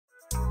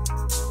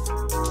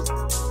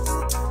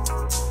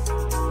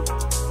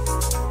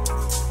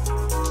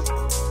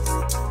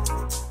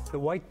The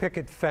white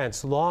picket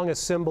fence, long a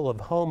symbol of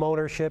home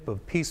ownership,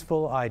 of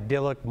peaceful,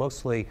 idyllic,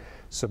 mostly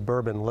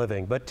suburban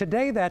living. But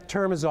today that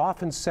term is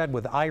often said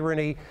with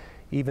irony,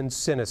 even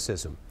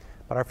cynicism.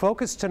 But our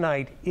focus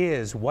tonight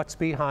is what's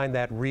behind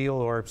that real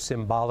or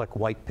symbolic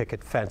white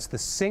picket fence. The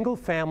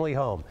single-family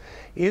home.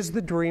 Is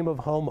the dream of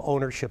home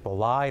ownership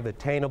alive,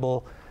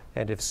 attainable,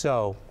 and if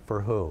so,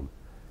 for whom?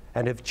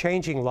 And if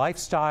changing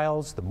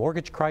lifestyles, the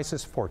mortgage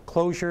crisis,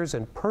 foreclosures,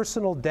 and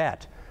personal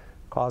debt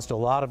caused a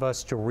lot of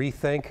us to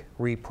rethink,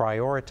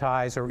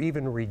 reprioritize, or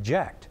even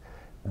reject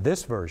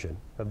this version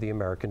of the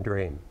American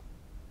dream.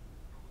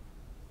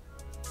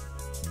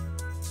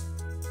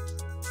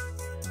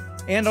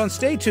 And on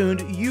Stay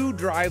Tuned, you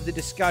drive the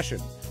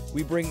discussion.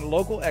 We bring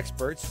local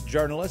experts,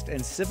 journalists,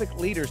 and civic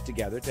leaders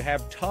together to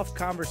have tough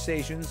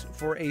conversations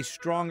for a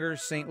stronger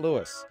St.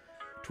 Louis.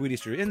 Tweet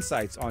us your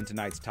insights on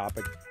tonight's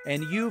topic,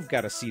 and you've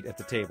got a seat at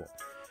the table.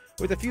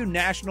 With a few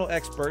national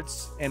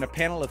experts and a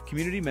panel of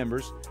community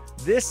members,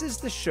 this is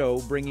the show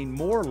bringing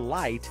more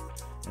light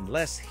and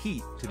less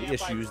heat to the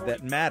issues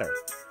that matter.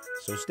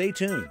 So stay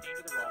tuned.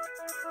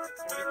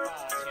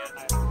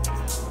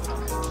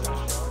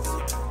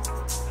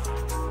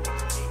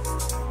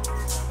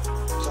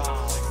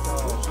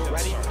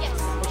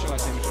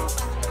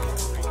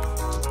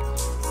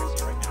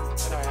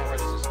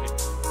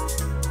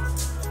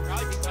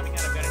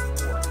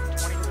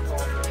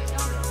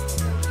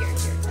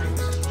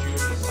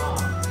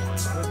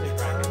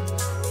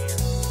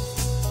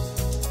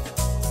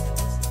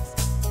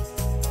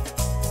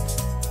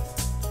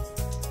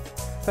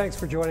 Thanks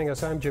for joining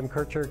us. I'm Jim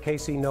Kircher.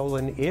 Casey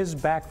Nolan is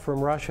back from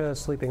Russia,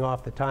 sleeping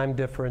off the time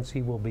difference.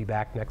 He will be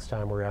back next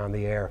time we're on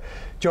the air.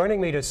 Joining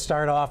me to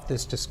start off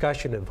this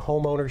discussion of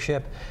home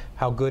ownership,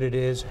 how good it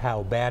is,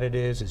 how bad it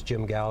is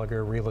Jim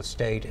Gallagher, real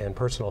estate and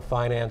personal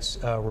finance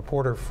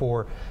reporter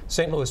for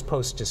St. Louis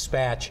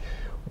Post-Dispatch.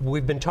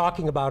 We've been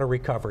talking about a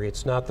recovery.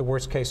 It's not the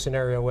worst case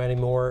scenario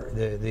anymore.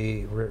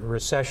 The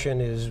recession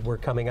is, we're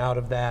coming out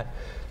of that.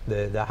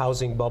 The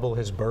housing bubble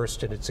has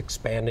burst and it's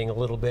expanding a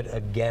little bit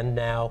again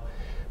now.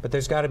 But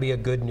there's got to be a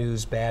good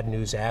news, bad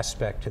news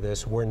aspect to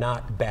this. We're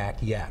not back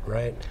yet,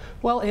 right?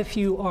 Well, if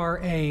you are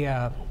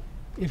a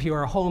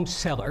home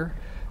seller,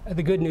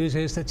 the good news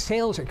is that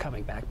sales are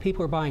coming back.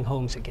 People are buying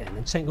homes again.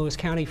 In St. Louis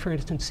County, for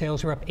instance,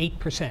 sales are up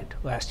 8%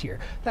 last year.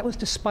 That was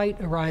despite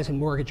a rise in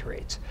mortgage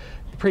rates.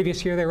 The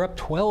previous year, they were up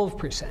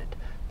 12%.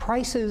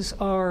 Prices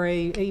are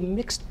a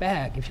mixed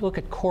bag. If you look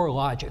at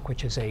CoreLogic,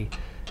 which is a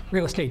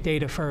real estate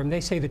data firm,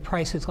 they say that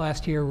prices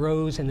last year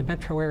rose in the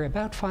metro area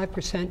about 5%.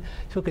 If you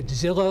look at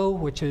Zillow,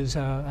 which is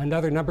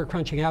another number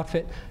crunching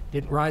outfit,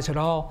 didn't rise at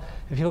all.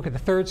 If you look at the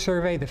third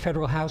survey, the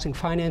Federal Housing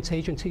Finance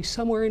Agency,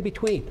 somewhere in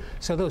between.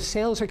 So those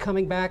sales are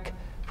coming back.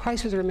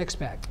 Prices are a mixed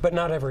bag. But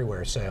not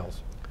everywhere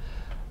sales.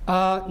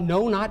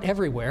 No, not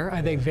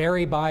everywhere. They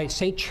vary by.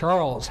 St.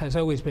 Charles has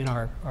always been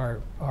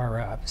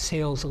our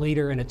sales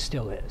leader, and it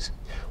still is.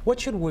 What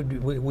should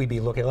we be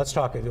looking at? Let's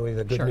talk the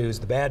good news,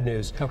 the bad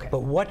news. Okay. But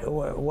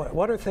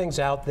what are things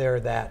out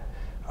there that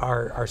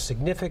are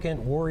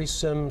significant,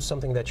 worrisome,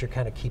 something that you're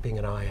kind of keeping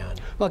an eye on?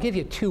 Well, I'll give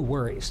you two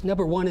worries.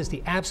 Number one is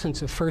the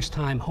absence of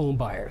first-time home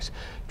buyers.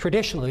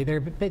 Traditionally,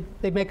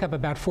 they make up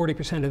about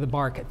 40% of the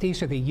market.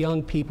 These are the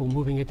young people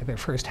moving into their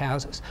first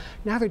houses.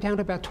 Now they're down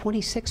to about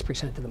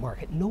 26% of the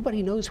market.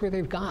 Nobody knows where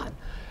they've gone.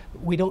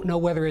 We don't know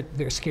whether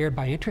they're scared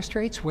by interest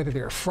rates, whether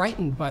they're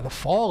frightened by the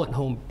fall in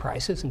home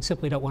prices and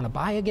simply don't want to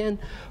buy again,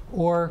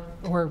 or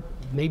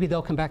maybe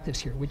they'll come back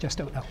this year. We just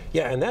don't know.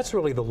 Yeah, and that's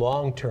really the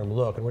long-term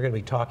look, and we're going to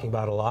be talking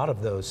about a lot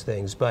of those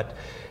things. But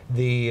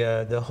the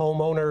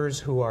homeowners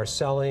who are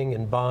selling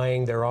and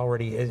buying, they're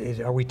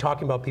already, are we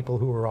talking about people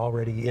who are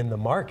already in the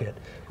market,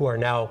 who are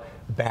now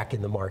back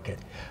in the market?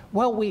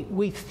 Well,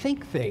 we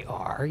think they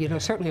are. You know,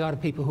 certainly a lot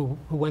of people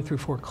who went through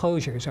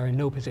foreclosures are in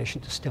no position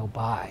to still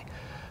buy.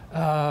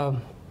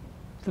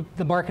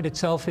 The market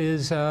itself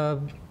is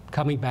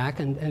coming back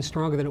and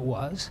stronger than it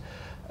was.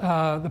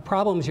 The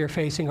problems you're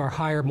facing are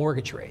higher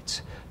mortgage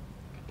rates.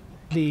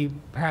 The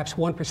perhaps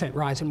 1%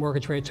 rise in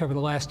mortgage rates over the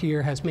last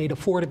year has made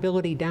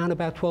affordability down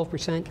about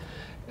 12%.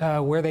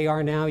 Where they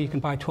are now, you can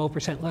buy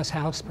 12% less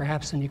house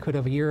perhaps than you could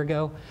have a year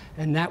ago,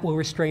 and that will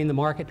restrain the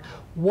market.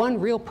 One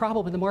real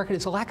problem in the market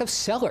is a lack of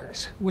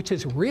sellers, which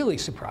is really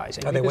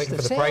surprising. Are they waiting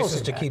for the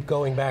prices to keep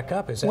going back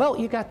up? Is that? Well,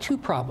 you've got two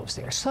problems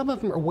there. Some of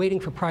them are waiting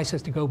for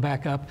prices to go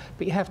back up,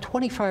 but you have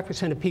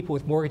 25% of people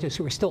with mortgages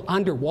who are still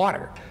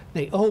underwater.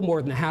 They owe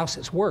more than the house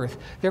is worth.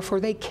 Therefore,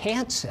 they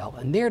can't sell,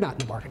 and they're not in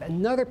the market.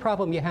 Another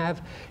problem you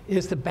have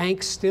is the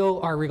banks still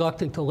are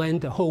reluctant to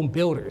lend to home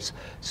builders.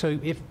 So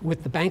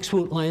with the banks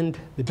won't lend,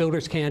 the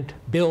builders can't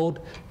build,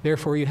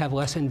 therefore you have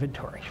less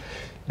inventory.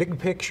 Big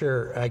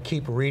picture, I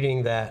keep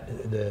reading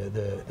that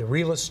the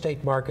real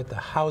estate market, the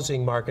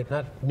housing market,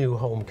 not new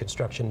home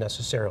construction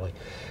necessarily,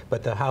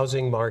 but the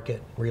housing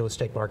market, real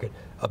estate market,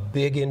 a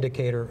big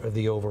indicator of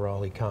the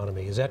overall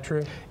economy. Is that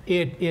true?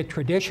 It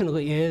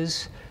traditionally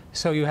is.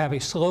 So you have a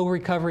slow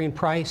recovery in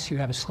price, you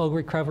have a slow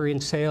recovery in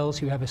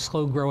sales, you have a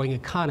slow growing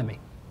economy.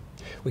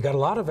 We got a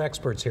lot of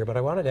experts here, but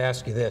I wanted to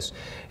ask you this: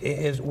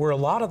 were a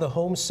lot of the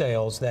home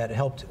sales that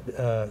helped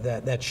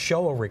that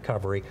show a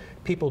recovery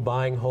people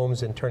buying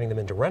homes and turning them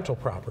into rental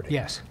property?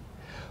 Yes.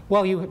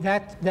 Well,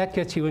 that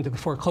gets you into the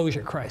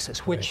foreclosure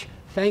crisis, which,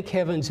 thank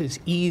heavens, is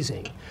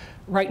easing.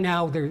 Right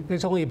now,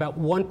 there's only about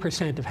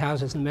 1% of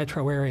houses in the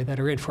metro area that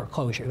are in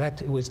foreclosure.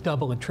 It was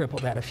double and triple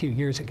that a few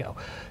years ago.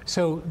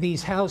 So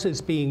these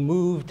houses being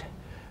moved,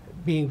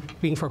 being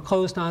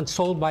foreclosed on,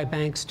 sold by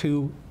banks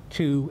to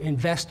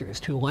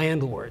investors, to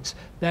landlords,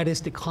 that is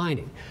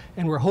declining.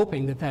 And we're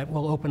hoping that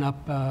will open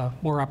up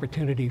more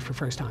opportunity for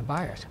first-time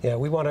buyers. Yeah,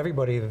 we want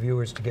everybody, the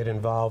viewers, to get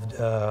involved.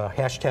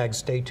 Hashtag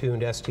Stay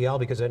Tuned STL,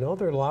 because I know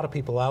there are a lot of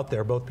people out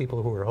there, both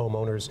people who are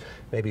homeowners,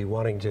 maybe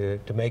wanting to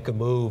make a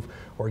move,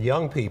 or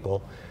young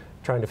people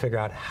trying to figure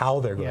out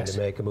how they're going to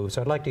make a move. So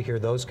I'd like to hear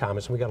those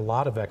comments. We got a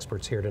lot of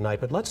experts here tonight,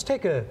 but let's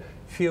take a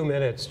few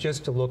minutes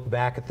just to look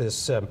back at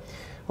this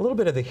a little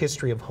bit of the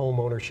history of home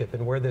ownership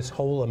and where this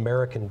whole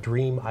American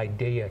dream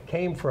idea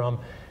came from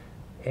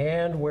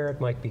and where it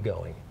might be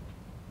going.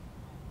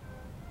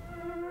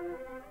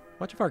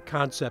 Much of our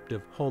concept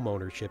of home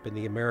ownership in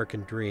the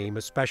American dream,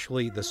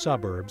 especially the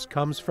suburbs,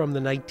 comes from the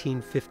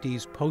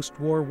 1950s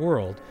post-war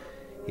world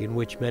in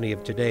which many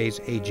of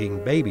today's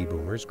aging baby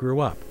boomers grew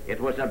up.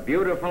 It was a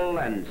beautiful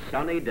and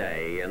sunny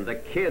day, and the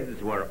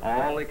kids were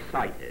all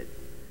excited.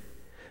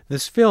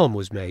 This film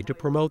was made to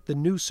promote the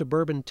new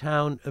suburban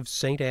town of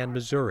St. Anne,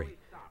 Missouri,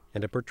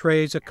 and it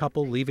portrays a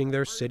couple leaving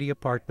their city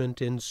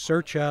apartment in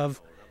search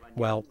of,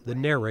 well, the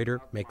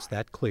narrator makes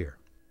that clear.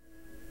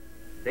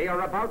 They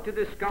are about to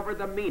discover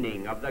the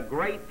meaning of the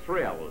great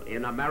thrill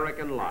in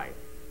American life,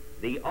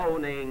 the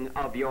owning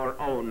of your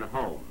own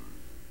home.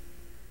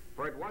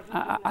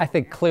 I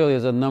think clearly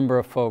there's a number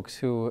of folks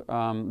who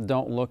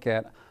don't look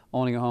at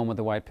owning a home with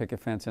a white picket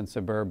fence in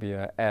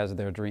suburbia as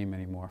their dream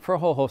anymore, for a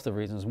whole host of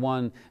reasons.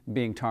 One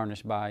being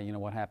tarnished by,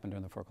 what happened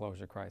during the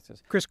foreclosure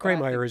crisis. Chris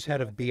Krameyer is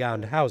head of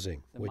Beyond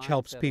Housing, which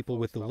helps people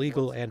with the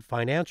legal and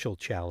financial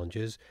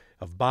challenges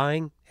of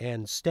buying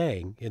and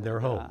staying in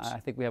their homes. I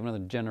think we have another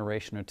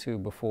generation or two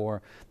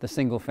before the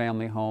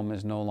single-family home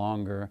is no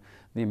longer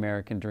the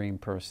American dream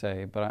per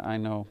se. But I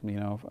know,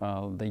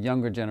 the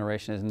younger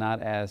generation is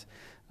not as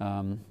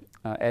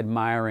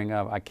admiring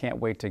of, I can't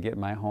wait to get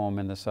my home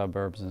in the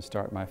suburbs and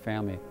start my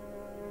family.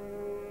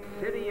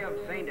 City of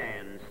St.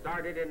 Anne,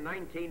 started in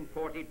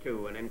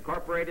 1942 and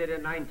incorporated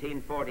in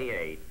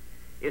 1948,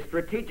 is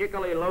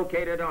strategically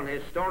located on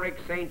historic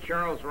St.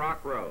 Charles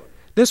Rock Road.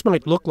 This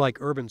might look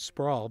like urban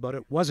sprawl, but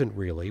it wasn't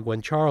really.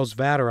 When Charles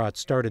Vatterott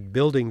started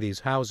building these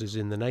houses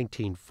in the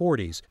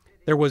 1940s,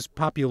 there was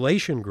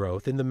population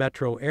growth in the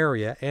metro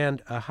area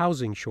and a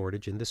housing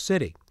shortage in the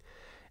city.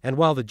 And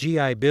while the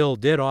GI Bill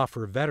did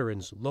offer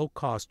veterans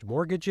low-cost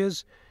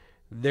mortgages,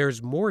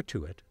 there's more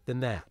to it than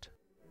that.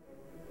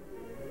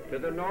 To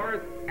the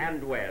north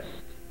and west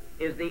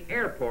is the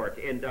airport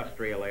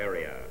industrial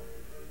area,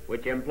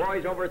 which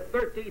employs over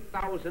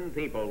 30,000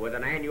 people with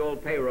an annual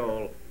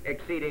payroll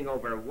exceeding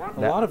over $100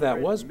 million. A lot of that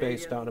was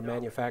based on a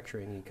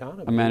manufacturing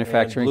economy. A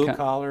manufacturing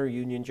blue-collar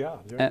union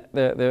jobs. Right?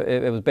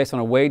 It was based on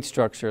a wage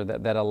structure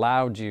that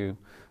allowed you,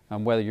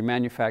 whether you're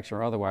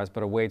manufacturing or otherwise,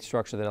 but a wage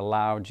structure that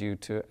allowed you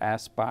to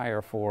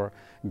aspire for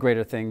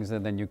greater things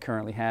than you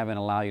currently have and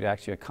allow you to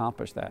actually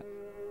accomplish that.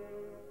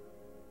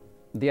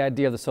 The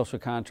idea of the social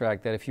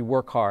contract that if you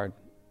work hard,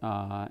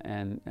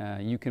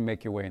 you can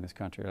make your way in this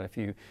country. Right? If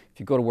you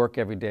go to work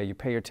every day, you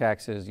pay your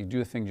taxes, you do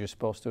the things you're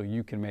supposed to,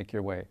 you can make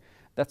your way.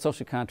 That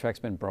social contract's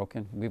been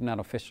broken. We've not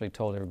officially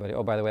told everybody,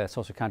 oh, by the way, that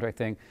social contract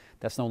thing,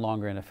 that's no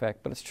longer in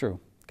effect, but it's true.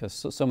 Because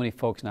so many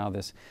folks now,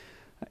 this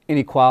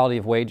inequality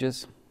of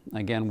wages,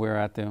 again, we're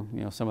at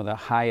some of the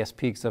highest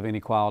peaks of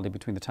inequality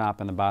between the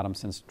top and the bottom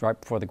since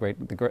right before the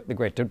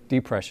Great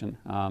Depression,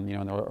 in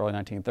the early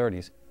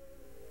 1930s.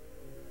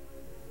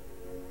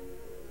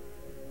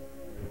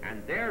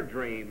 And their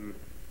dream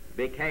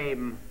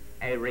became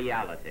a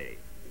reality.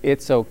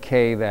 It's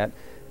okay that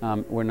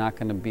we're not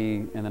going to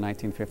be in the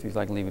 1950s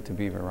like Leave It to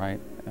Beaver, right?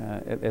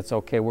 It's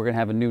okay. We're going to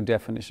have a new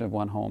definition of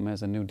one home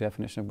as a new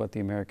definition of what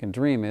the American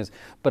dream is,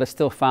 but it's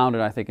still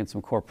founded, I think, in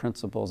some core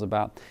principles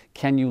about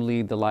can you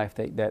lead the life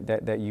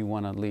that you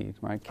want to lead,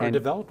 right? Are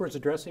developers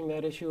addressing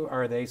that issue?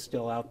 Are they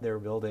still out there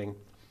building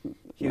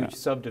huge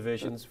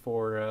subdivisions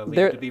for Leave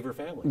It to Beaver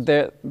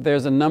families?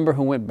 There's a number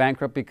who went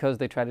bankrupt because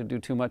they tried to do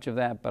too much of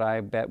that, but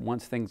I bet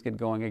once things get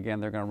going again,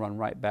 they're going to run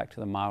right back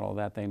to the model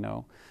that they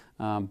know.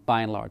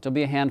 By and large, there'll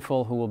be a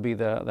handful who will be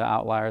the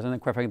outliers, and then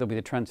quite frankly, there'll be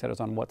the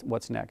trendsetters on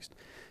what's next.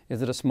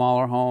 Is it a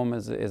smaller home?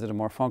 Is it a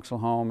more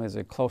functional home? Is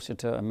it closer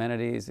to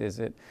amenities? Is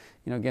it,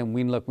 again,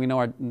 we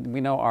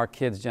know our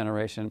kids'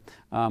 generation.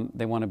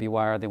 They want to be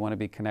wired. They want to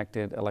be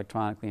connected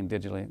electronically and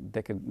digitally.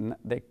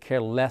 They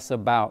care less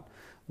about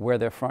where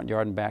their front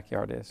yard and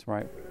backyard is,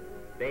 right?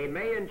 They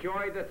may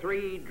enjoy the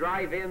 3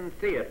 drive-in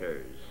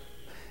theaters.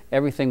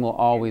 Everything will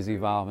always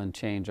evolve and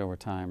change over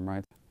time,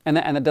 right? And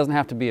that doesn't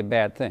have to be a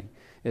bad thing.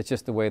 It's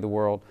just the way the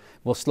world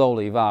will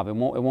slowly evolve. It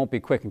won't be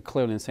quick, and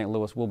clearly in St.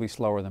 Louis we'll be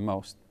slower than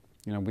most.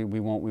 We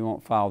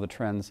won't follow the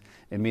trends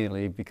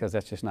immediately because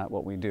that's just not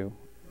what we do.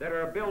 that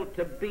are built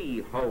to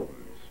be homes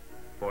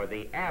for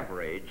the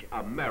average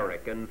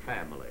American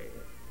family.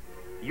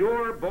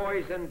 Your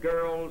boys and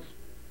girls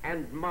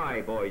and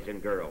my boys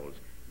and girls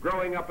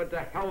growing up into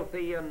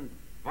healthy and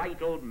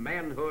vital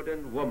manhood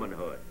and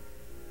womanhood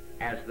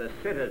as the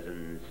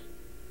citizens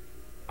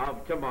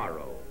of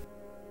tomorrow.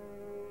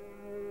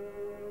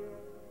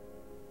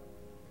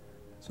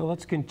 So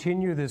let's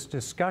continue this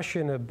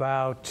discussion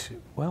about,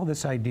 well,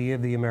 this idea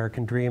of the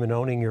American dream and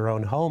owning your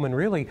own home, and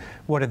really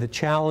what are the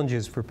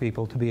challenges for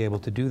people to be able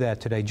to do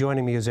that today.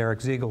 Joining me is Eric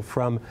Ziegel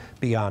from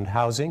Beyond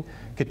Housing,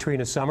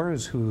 Katrina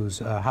Summers, who's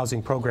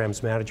Housing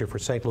Programs Manager for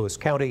St. Louis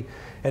County,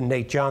 and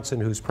Nate Johnson,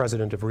 who's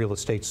President of Real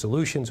Estate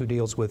Solutions, who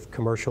deals with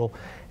commercial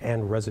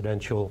and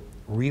residential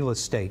real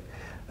estate.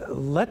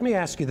 Let me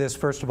ask you this,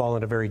 first of all,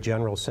 in a very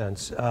general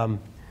sense.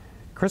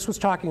 Chris was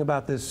talking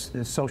about this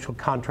social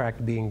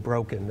contract being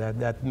broken,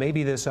 that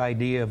maybe this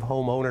idea of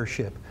home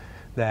ownership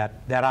that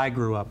I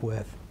grew up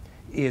with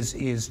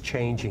is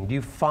changing. Do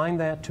you find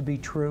that to be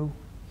true?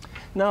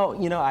 No,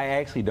 you know, I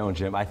actually don't,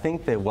 Jim. I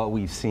think that what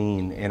we've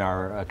seen in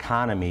our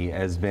economy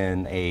has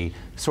been a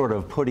sort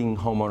of putting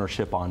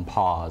homeownership on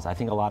pause. I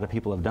think a lot of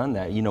people have done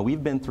that. You know,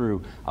 we've been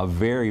through a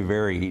very,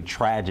 very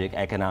tragic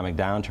economic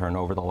downturn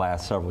over the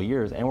last several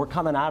years, and we're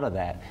coming out of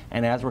that.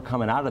 And as we're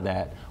coming out of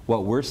that,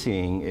 what we're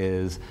seeing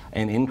is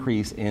an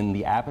increase in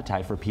the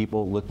appetite for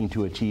people looking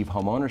to achieve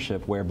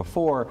homeownership, where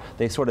before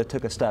they sort of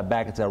took a step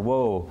back and said,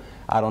 whoa,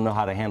 I don't know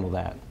how to handle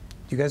that.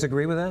 Do you guys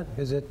agree with that?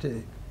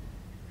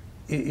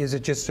 Is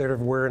it just sort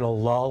of we're in a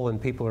lull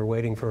and people are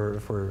waiting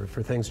for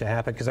things to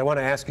happen? Because I want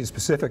to ask you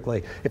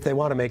specifically, if they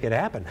want to make it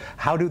happen,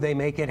 how do they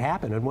make it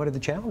happen, and what are the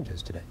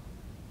challenges today?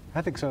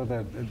 I think so,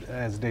 that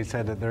as Dave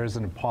said, that there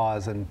isn't a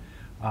pause, and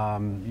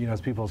you know,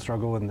 as people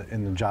struggle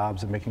in the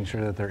jobs and making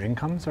sure that their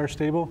incomes are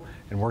stable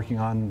and working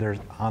on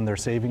their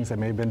savings that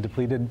may have been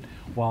depleted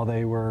while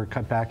they were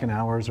cut back in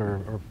hours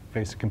or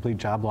faced a complete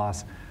job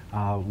loss.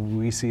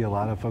 We see a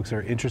lot of folks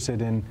are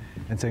interested in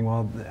saying,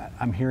 well,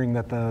 I'm hearing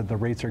that the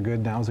rates are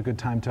good, now's a good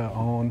time to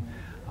own.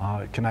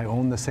 Can I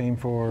own the same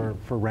for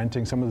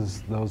renting? Some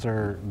of those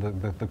are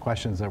the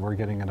questions that we're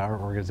getting at our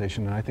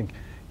organization, and I think,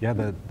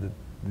 yeah,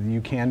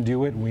 you can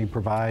do it, and we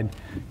provide,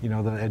 you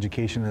know, the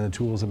education and the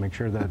tools to make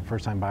sure that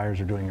first-time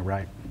buyers are doing it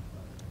right.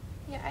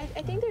 Yeah,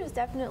 I think there's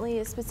definitely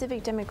a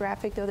specific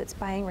demographic, though, that's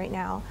buying right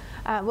now.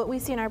 What we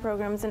see in our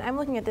programs, and I'm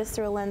looking at this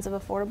through a lens of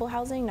affordable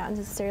housing, not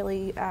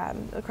necessarily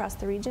across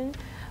the region,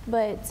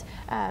 but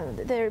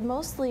they're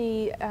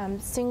mostly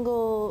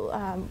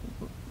single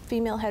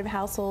female head of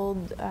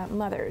household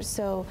mothers.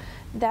 So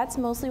that's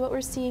mostly what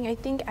we're seeing. I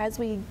think as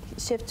we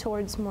shift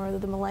towards more of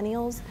the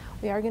millennials,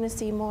 we are going to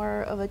see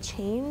more of a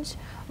change.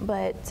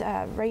 But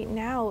right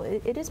now,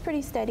 it is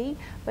pretty steady.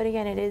 But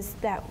again, it is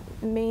that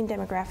main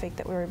demographic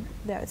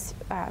that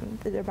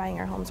they're buying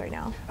our homes right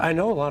now. I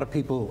know a lot of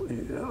people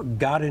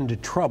got into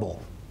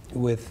trouble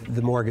with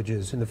the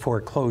mortgages and the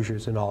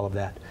foreclosures and all of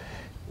that.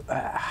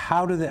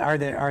 How do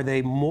are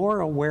they more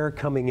aware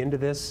coming into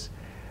this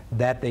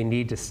that they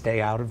need to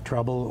stay out of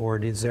trouble, or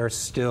is there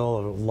still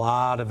a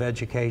lot of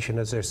education?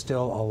 Is there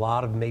still a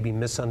lot of maybe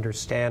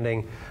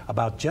misunderstanding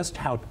about just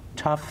how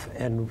tough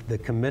and the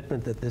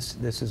commitment that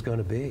this is going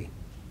to be?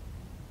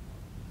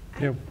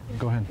 Yeah,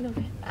 go ahead.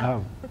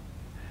 No,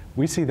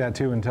 we see that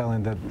too, in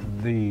telling that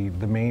the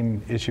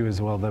main issue is,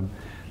 well,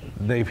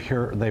 they've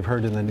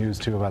heard in the news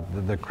too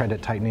about the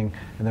credit tightening,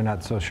 and they're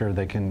not so sure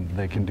they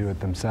can do it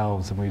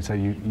themselves. And we say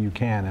you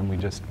can, and we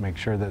just make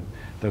sure that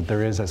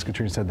there is, as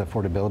Katrina said, the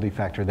affordability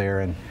factor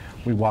there, and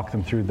we walk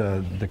them through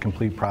the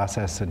complete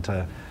process and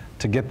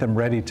to get them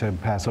ready to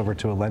pass over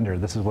to a lender.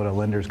 This is what a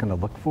lender is going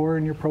to look for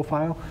in your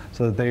profile,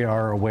 so that they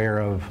are aware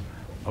of,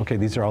 okay,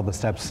 these are all the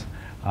steps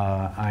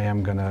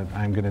I'm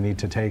gonna need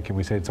to take. And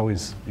we say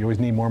you always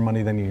need more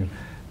money than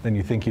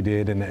you think you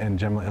did, and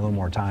generally a little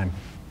more time.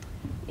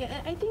 Yeah,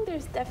 I think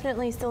there's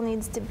definitely still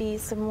needs to be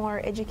some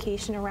more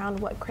education around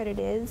what credit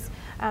is.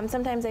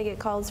 Sometimes I get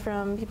calls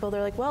from people,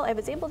 they're like, well, I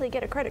was able to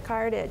get a credit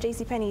card at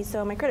JCPenney,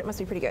 so my credit must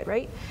be pretty good,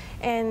 right?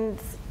 And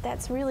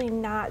that's really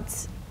not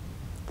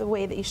the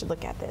way that you should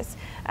look at this.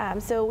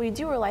 So we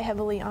do rely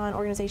heavily on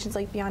organizations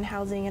like Beyond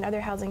Housing and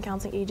other housing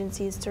counseling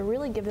agencies to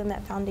really give them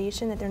that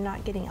foundation that they're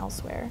not getting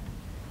elsewhere.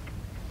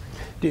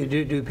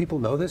 Do people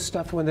know this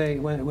stuff when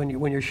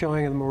you're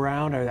showing them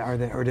around?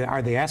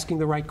 Are they asking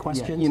the right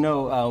questions? Yeah, you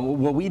know,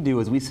 what we do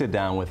is we sit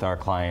down with our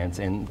clients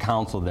and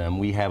counsel them.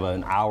 We have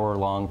an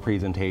hour-long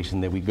presentation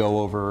that we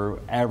go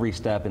over every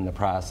step in the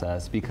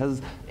process,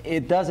 because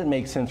it doesn't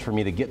make sense for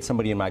me to get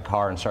somebody in my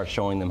car and start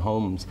showing them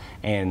homes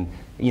and,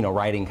 you know,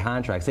 writing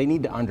contracts. They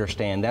need to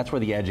understand. That's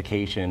where the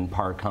education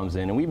part comes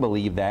in, and we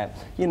believe that,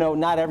 you know,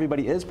 not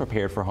everybody is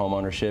prepared for home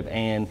ownership,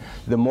 and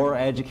the more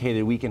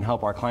educated we can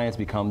help our clients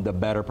become, the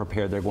better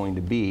prepared they're going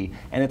to be,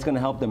 and it's going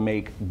to help them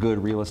make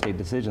good real estate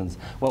decisions.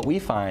 What we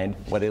find,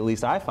 what at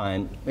least I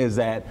find, is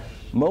that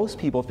most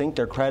people think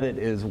their credit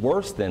is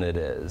worse than it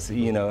is.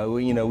 You know,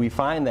 we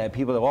find that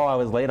people, oh, I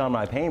was late on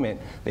my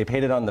payment, they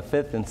paid it on the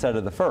 5th instead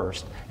of the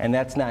 1st. and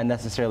that's not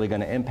necessarily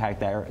going to impact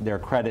their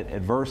credit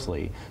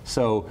adversely.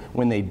 So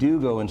when they do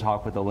go and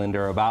talk with the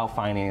lender about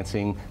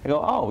financing, they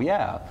go, oh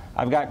yeah,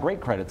 I've got great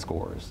credit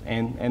scores,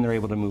 and they're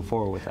able to move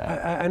forward with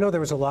that. I know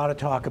there was a lot of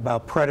talk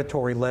about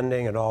predatory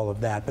lending and all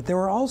of that, but there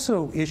were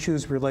also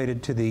issues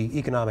related to the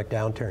economic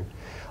downturn.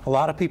 A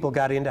lot of people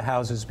got into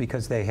houses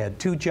because they had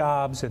 2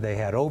 jobs or they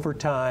had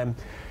overtime.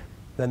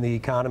 Then the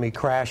economy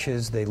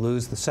crashes, they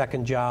lose the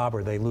second job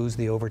or they lose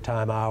the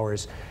overtime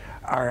hours.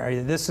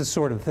 This is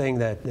sort of thing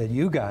that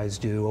you guys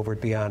do over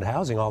at Beyond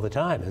Housing all the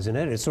time, isn't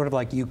it? It's sort of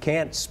like you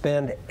can't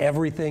spend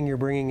everything you're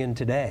bringing in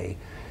today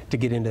to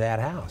get into that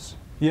house.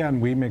 Yeah,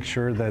 and we make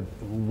sure that,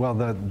 well,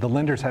 the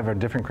lenders have a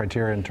different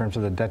criteria in terms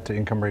of the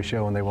debt-to-income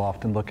ratio, and they will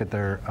often look at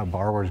their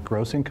borrower's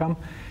gross income.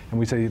 And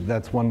we say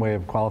that's one way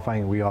of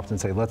qualifying. We often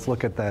say, let's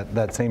look at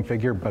that same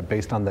figure, but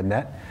based on the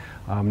net,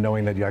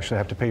 knowing that you actually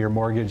have to pay your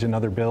mortgage and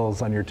other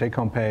bills on your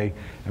take-home pay.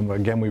 And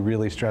again, we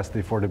really stress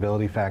the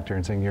affordability factor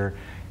and saying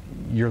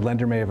your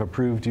lender may have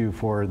approved you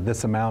for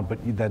this amount, but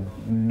that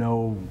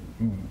no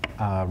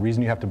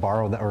reason you have to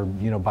borrow that or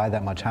buy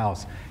that much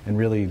house. And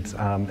really, in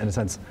a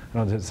sense, I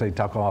don't want to say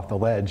talk off the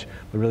ledge,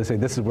 but really say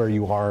this is where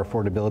you are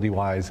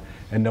affordability-wise,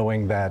 and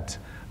knowing that,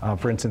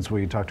 for instance,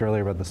 we talked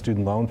earlier about the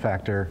student loan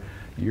factor.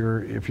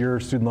 If your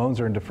student loans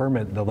are in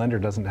deferment, the lender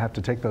doesn't have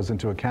to take those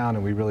into account,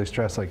 and we really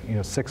stress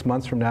 6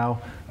 months from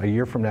now, a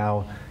year from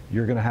now,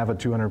 you're going to have a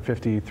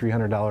 $250,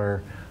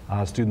 $300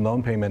 student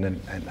loan payment,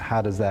 and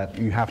how does that,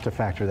 you have to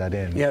factor that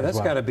in. Yeah, that's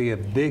got to be a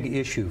big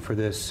issue for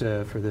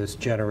this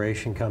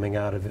generation coming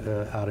out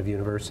of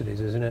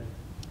universities, isn't it?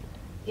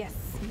 Yes,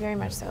 very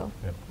much so.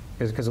 Yep.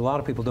 Because a lot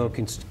of people don't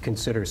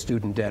consider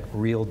student debt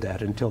real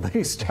debt until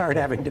they start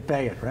having to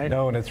pay it, right?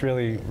 No, and it's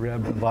really, a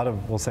lot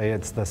of will say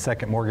it's the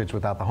second mortgage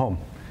without the home.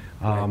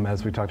 Right.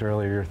 As we talked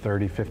earlier,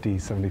 $30,000,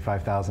 $50,000,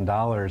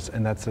 $75,000,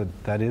 and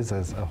that is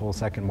a whole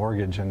second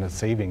mortgage and a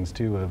savings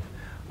too of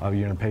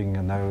paying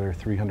another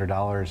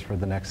 $300 for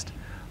the next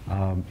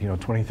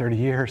 20, 30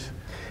 years.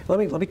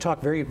 Let me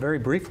talk very, very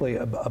briefly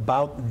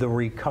about the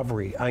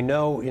recovery. I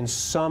know in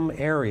some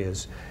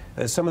areas,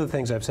 some of the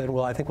things I've said,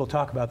 well, I think we'll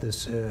talk about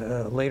this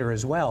later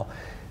as well,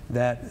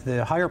 that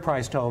the higher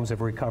priced homes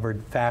have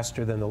recovered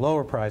faster than the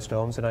lower priced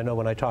homes. And I know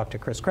when I talked to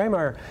Chris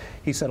Kramer,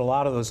 he said a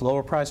lot of those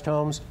lower priced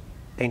homes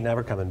ain't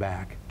never coming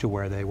back to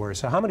where they were.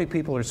 So how many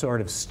people are sort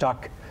of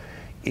stuck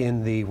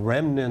in the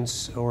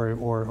remnants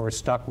or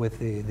stuck with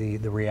the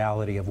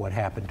reality of what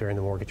happened during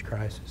the mortgage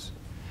crisis?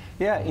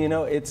 Yeah,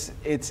 it's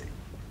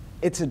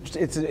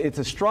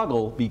a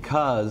struggle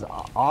because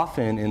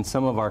often in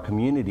some of our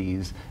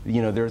communities,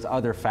 there's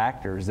other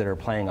factors that are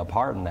playing a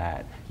part in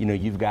that.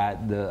 You've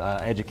got the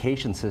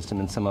education system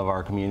in some of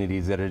our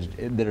communities that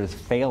is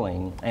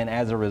failing, and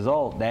as a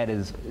result, that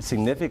is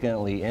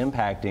significantly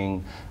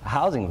impacting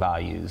housing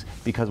values.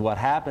 Because what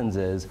happens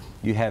is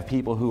you have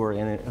people who are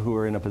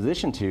in a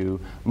position to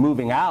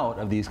moving out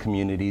of these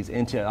communities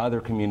into other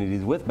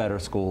communities with better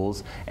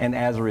schools, and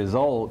as a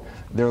result,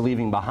 they're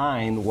leaving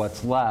behind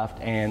what's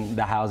left, and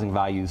the housing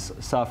values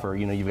suffer.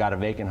 You've got a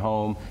vacant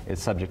home,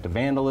 it's subject to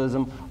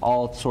vandalism,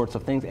 all sorts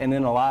of things. And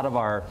in a lot of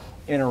our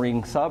inner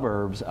ring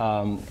suburbs,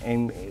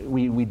 and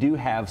we do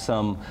have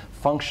some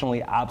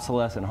functionally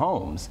obsolescent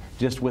homes,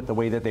 just with the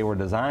way that they were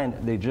designed.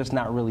 They're just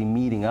not really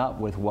meeting up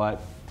with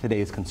what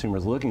today's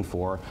consumers looking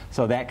for.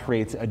 So that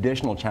creates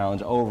additional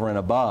challenge over and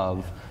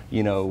above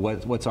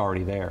what's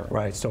already there.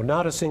 Right, so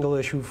not a single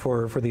issue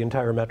for the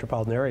entire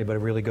metropolitan area, but it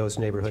really goes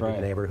neighborhood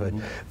to neighborhood.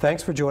 Mm-hmm.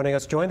 Thanks for joining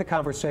us. Join the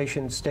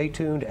conversation. Stay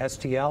tuned,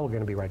 STL. We're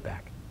going to be right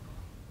back.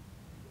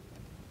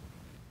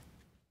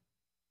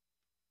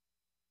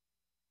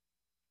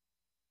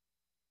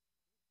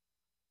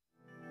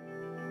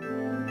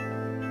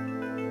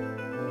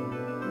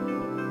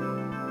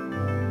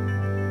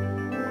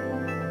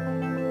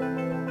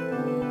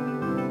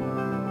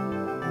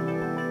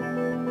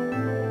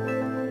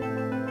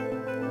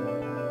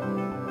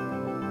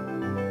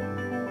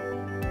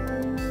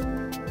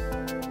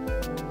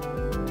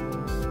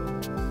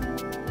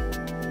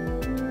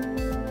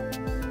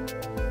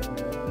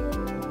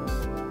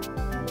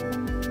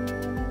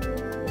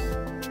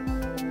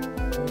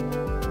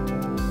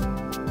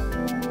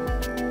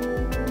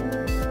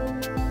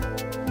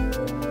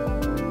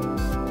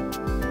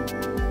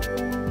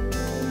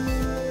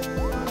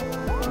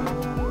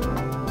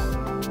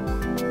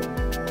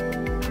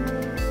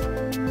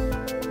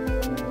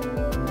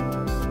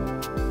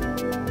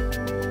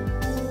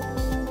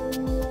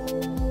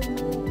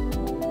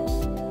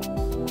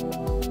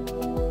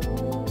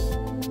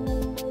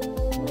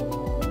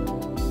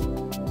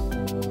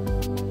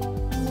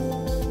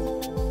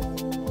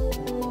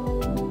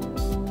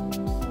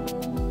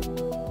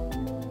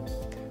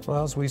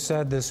 Well, as we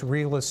said, this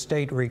real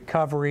estate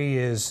recovery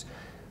is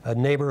a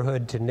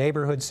neighborhood to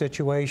neighborhood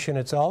situation.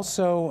 It's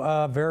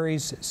also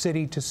varies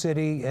city to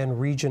city and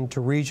region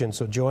to region.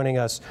 So joining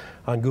us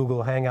on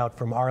Google Hangout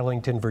from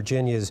Arlington,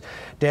 Virginia is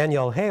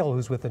Danielle Hale,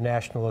 who's with the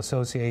National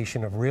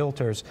Association of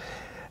Realtors.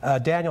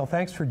 Danielle,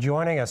 thanks for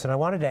joining us. And I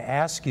wanted to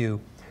ask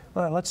you,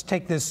 let's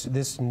take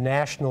this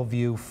national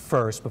view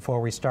first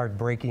before we start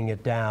breaking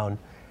it down.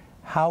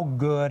 how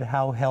good,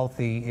 how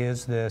healthy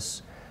is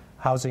this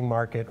housing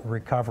market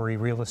recovery,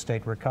 real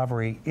estate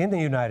recovery in the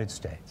United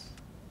States?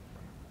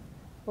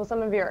 Well,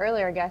 some of your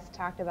earlier guests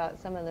talked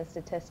about some of the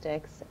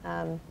statistics.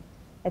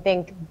 I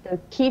think the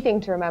key thing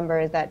to remember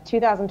is that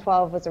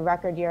 2012 was a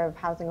record year of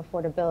housing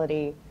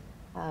affordability,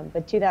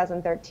 but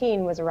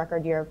 2013 was a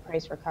record year of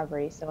price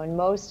recovery. So in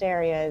most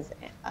areas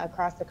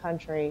across the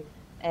country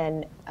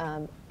and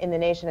in the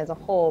nation as a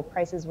whole,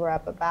 prices were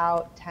up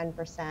about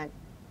 10%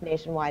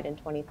 nationwide in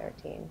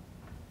 2013.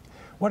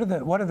 What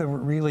are the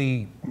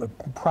really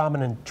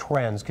prominent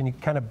trends? Can you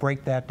kind of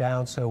break that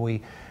down so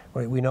we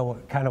know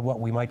kind of what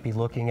we might be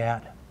looking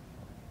at?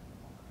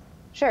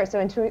 Sure. So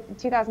in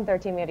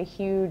 2013, we had a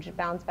huge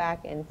bounce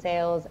back in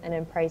sales and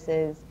in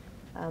prices.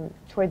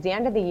 Towards the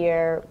end of the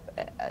year,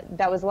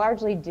 that was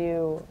largely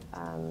due,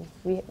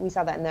 we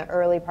saw that in the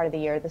early part of the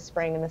year, the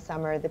spring and the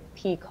summer, the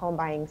peak home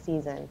buying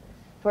season.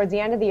 Towards the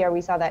end of the year,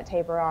 we saw that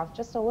taper off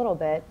just a little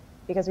bit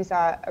because we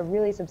saw a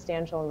really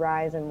substantial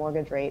rise in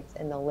mortgage rates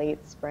in the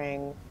late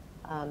spring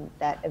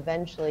that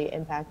eventually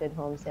impacted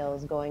home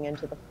sales going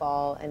into the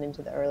fall and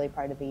into the early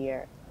part of the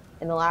year.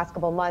 In the last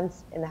couple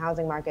months in the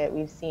housing market,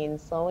 we've seen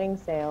slowing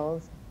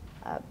sales,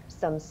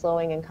 some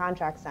slowing in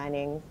contract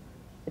signings.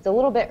 It's a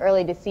little bit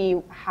early to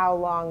see how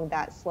long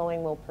that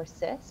slowing will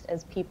persist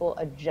as people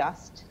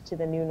adjust to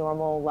the new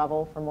normal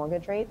level for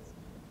mortgage rates.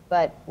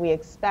 But we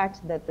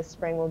expect that the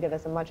spring will give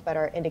us a much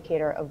better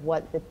indicator of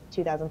what the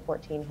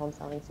 2014 home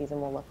selling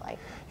season will look like.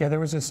 Yeah, there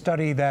was a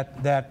study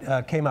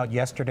that came out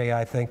yesterday,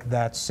 I think,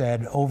 that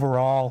said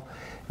overall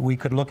we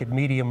could look at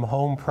median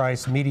home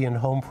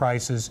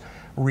prices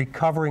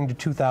recovering to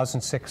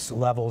 2006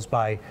 levels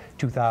by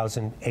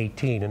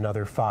 2018,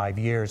 another 5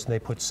 years. And they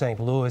put St.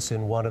 Louis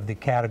in one of the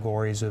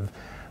categories of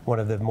one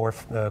of the more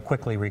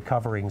quickly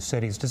recovering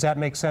cities. Does that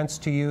make sense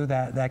to you,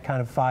 that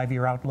kind of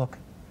 5-year outlook?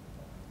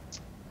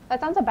 That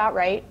sounds about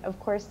right. Of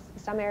course,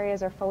 some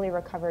areas are fully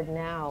recovered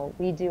now.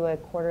 We do a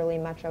quarterly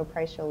metro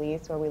price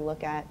release where we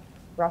look at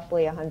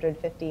roughly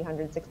 150,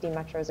 160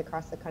 metros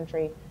across the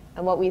country.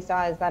 And what we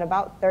saw is that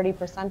about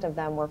 30% of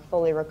them were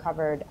fully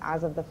recovered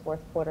as of the fourth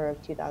quarter of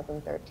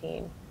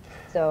 2013.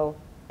 So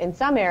in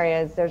some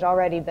areas, there's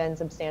already been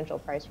substantial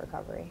price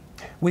recovery.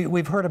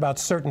 We've heard about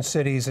certain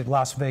cities,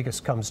 Las Vegas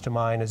comes to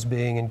mind, as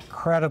being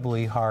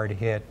incredibly hard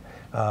hit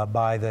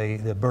by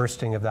the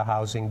bursting of the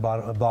housing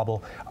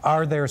bubble.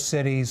 Are there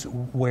cities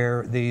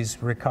where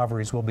these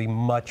recoveries will be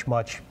much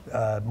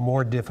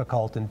more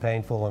difficult and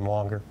painful and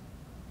longer?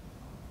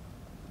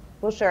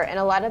 Well, sure. In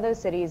a lot of those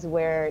cities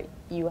where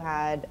you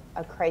had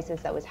a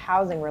crisis that was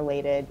housing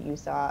related, you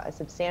saw a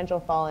substantial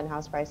fall in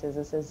house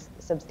prices,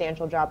 a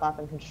substantial drop off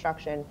in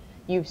construction.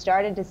 You've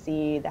started to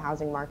see the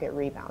housing market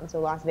rebound. So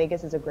Las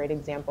Vegas is a great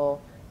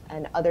example,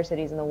 and other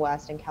cities in the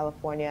West and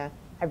California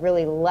have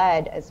really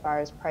led as far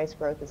as price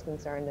growth is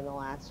concerned in the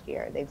last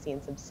year. They've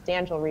seen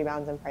substantial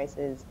rebounds in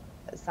prices,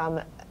 some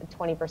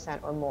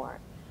 20% or more.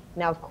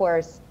 Now, of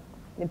course,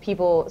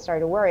 people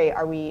started to worry,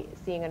 are we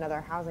seeing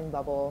another housing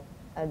bubble?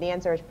 The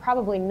answer is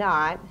probably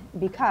not,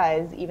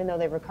 because even though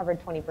they've recovered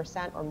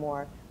 20% or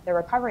more, they're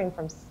recovering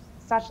from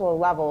such low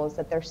levels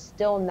that they're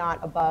still not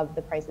above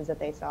the prices that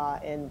they saw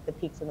in the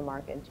peaks of the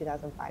market in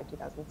 2005,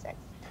 2006.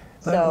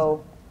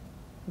 So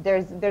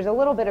there's a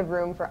little bit of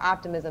room for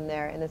optimism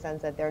there in the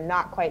sense that they're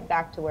not quite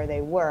back to where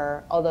they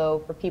were,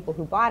 although for people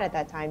who bought at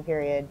that time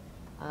period,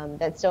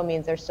 that still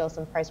means there's still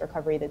some price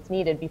recovery that's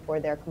needed before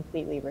they're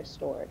completely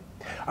restored.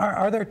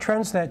 Are there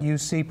trends that you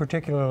see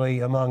particularly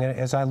among,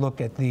 as I look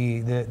at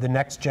the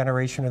next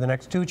generation or the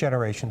next 2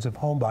 generations of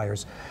home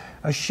buyers,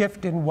 a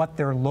shift in what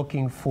they're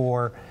looking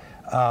for,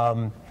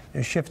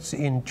 shifts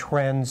in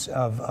trends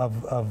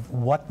of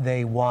what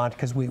they want?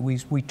 Because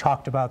we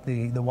talked about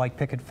the white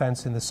picket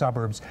fence in the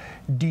suburbs.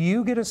 Do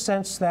you get a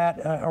sense that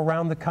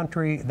around the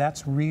country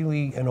that's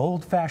really an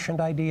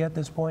old-fashioned idea at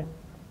this point?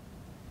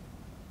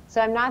 So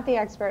I'm not the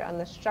expert on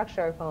the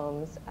structure of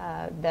homes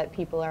that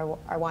people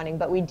are wanting,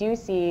 but we do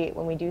see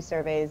when we do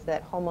surveys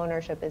that home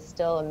ownership is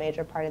still a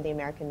major part of the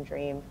American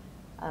dream.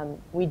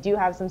 We do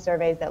have some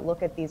surveys that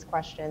look at these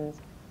questions.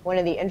 One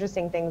of the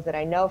interesting things that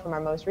I know from our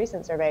most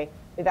recent survey,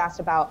 we've asked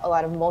about a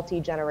lot of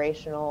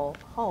multi-generational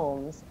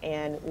homes,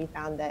 and we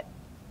found that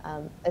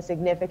a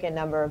significant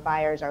number of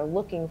buyers are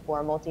looking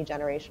for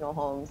multi-generational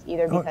homes,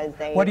 either because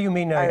they... What do you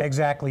mean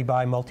exactly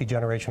by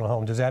multi-generational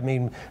home? Does that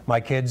mean my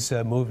kids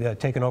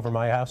taking over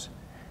my house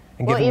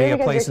and giving me a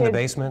place in the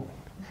basement?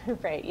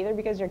 Right, either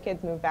because your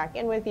kids move back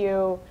in with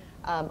you,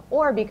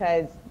 or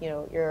because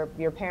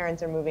your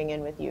parents are moving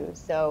in with you.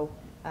 So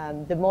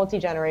the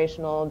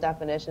multi-generational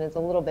definition is a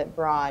little bit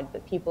broad,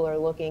 but people are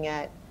looking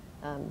at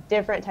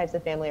different types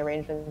of family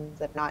arrangements,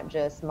 that not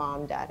just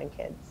mom, dad, and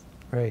kids.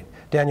 Great.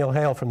 Daniel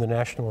Hale from the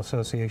National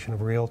Association of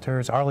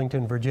Realtors,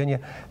 Arlington, Virginia.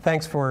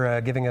 Thanks for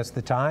giving us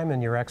the time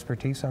and your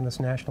expertise on this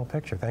national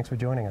picture. Thanks for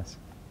joining us.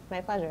 My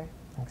pleasure.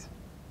 Thanks.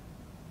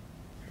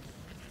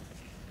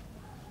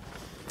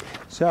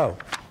 So,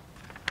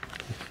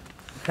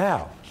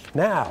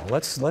 now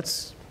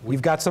let's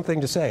We've got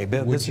something to say.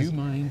 Bill, Would you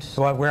mind?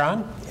 Well, we're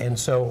on. And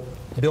so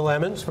Bill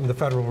Emmons from the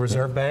Federal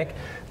Reserve Bank.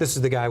 This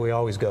is the guy we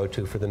always go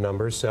to for the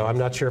numbers, so I'm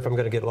not sure if I'm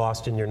going to get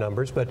lost in your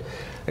numbers, but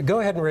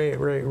go ahead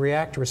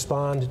and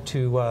respond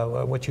to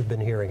what you've been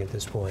hearing at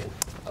this point.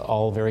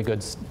 All very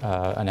good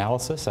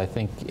analysis. I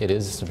think it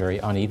is very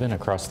uneven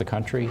across the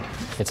country.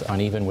 It's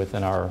uneven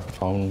within our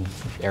own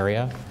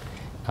area.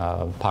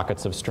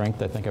 Pockets of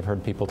strength, I think I've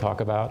heard people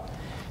talk about.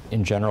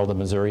 In general, the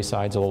Missouri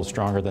side's a little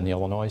stronger than the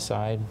Illinois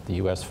side. The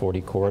US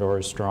 40 corridor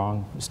is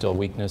strong. Still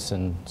weakness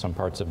in some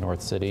parts of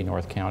North City,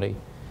 North County.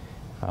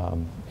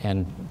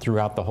 And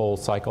throughout the whole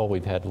cycle,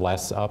 we've had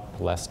less up,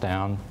 less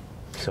down.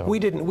 So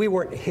we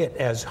weren't hit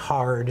as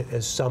hard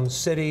as some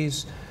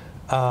cities.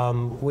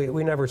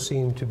 We never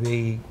seemed to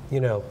be,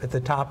 at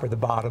the top or the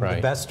bottom, right.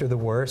 The best or the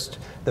worst,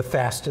 the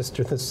fastest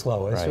or the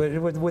slowest.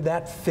 Right. Would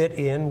that fit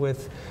in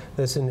with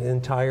this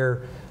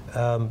entire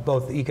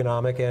both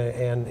economic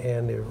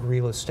and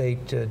real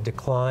estate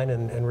decline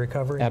and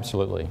recovery?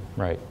 Absolutely,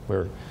 right.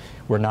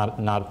 We're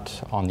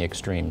not on the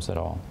extremes at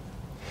all.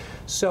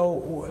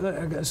 So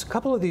a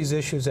couple of these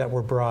issues that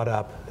were brought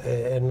up,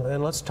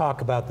 and let's talk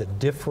about the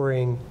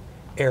differing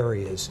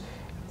areas.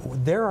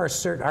 There are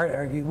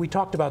certain, we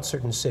talked about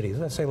certain cities,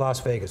 let's say Las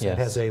Vegas, yes. It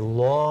has a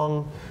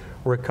long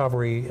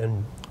recovery,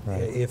 and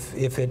right.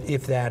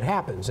 if that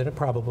happens, and it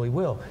probably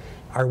will.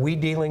 Are we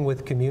dealing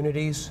with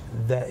communities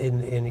that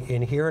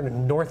in here,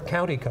 and North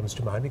County comes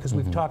to mind because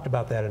we've talked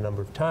about that a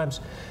number of times,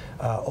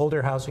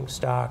 older housing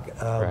stock,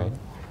 right.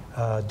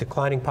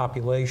 Declining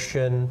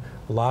population,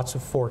 lots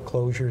of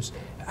foreclosures.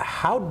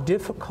 How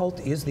difficult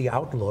is the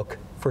outlook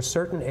for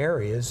certain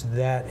areas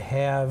that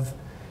have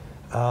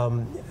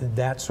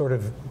that sort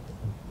of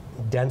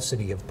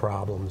density of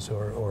problems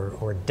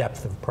or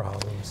depth of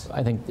problems?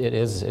 I think it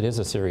is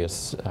a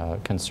serious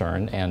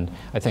concern, and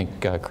I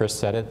think Chris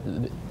said it.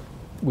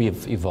 We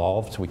have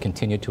evolved. We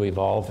continue to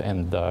evolve,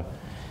 and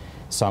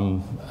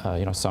some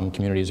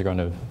communities are going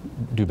to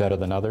do better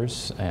than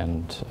others.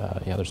 And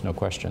there's no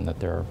question that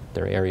there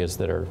are areas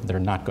that are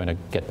not going to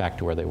get back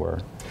to where they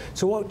were.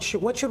 So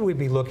what should we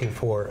be looking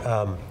for,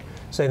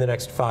 say, in the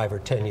next 5 or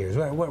 10 years?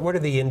 What are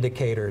the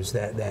indicators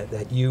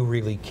that you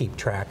really keep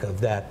track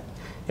of? That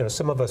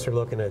some of us are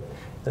looking at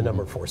the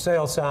number of for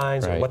sale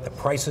signs, right. or what the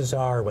prices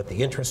are, what the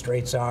interest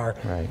rates are.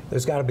 Right.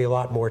 There's got to be a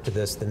lot more to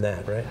this than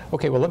that, right?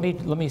 Okay, well, let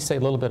me say a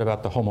little bit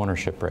about the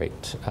homeownership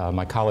rate.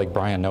 My colleague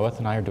Brian Noeth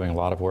and I are doing a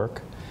lot of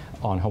work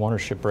on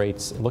homeownership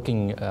rates,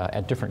 looking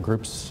at different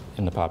groups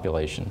in the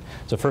population.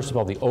 So first of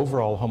all, the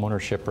overall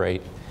homeownership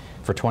rate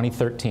for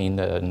 2013,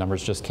 the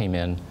numbers just came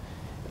in,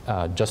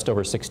 just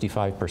over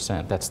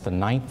 65%. That's the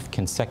 9th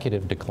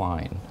consecutive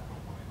decline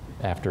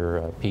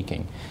after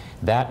peaking.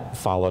 That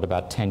followed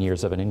about 10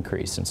 years of an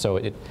increase. And so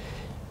it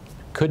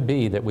could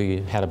be that we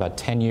had about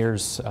 10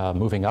 years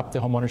moving up the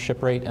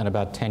homeownership rate and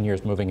about 10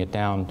 years moving it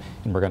down,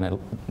 and we're going to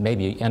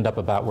maybe end up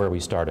about where we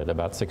started,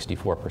 about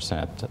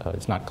 64%.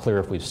 It's not clear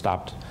if we've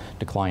stopped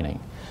declining.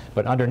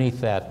 But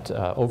underneath that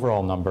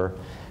overall number,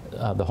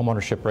 the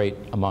homeownership rate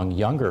among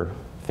younger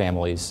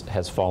families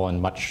has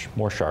fallen much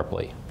more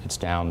sharply. It's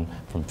down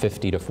from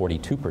 50 to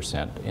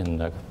 42% in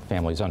the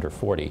families under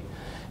 40.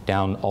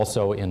 Down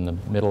also in the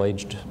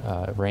middle-aged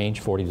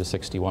range, 40 to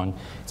 61.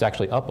 It's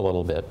actually up a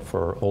little bit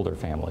for older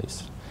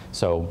families.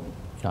 So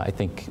I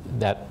think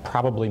that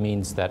probably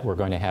means that we're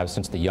going to have,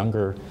 since the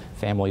younger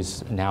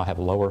families now have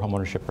lower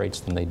homeownership rates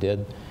than they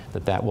did,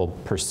 that will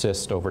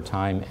persist over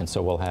time. And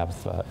so we'll have,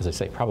 as I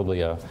say, probably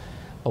a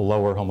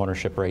lower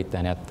homeownership rate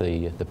than at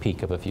the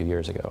peak of a few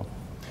years ago.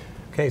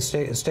 Okay,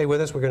 stay with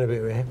us. We're going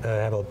to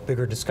have a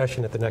bigger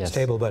discussion at the next Yes.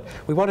 table, but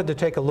we wanted to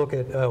take a look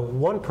at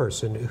one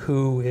person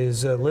who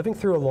is living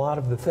through a lot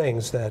of the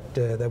things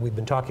that we've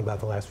been talking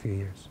about the last few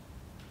years.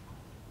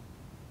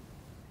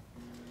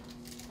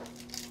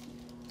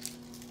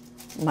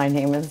 My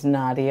name is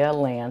Nadia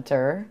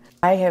Lanter.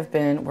 I have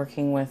been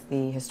working with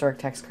the Historic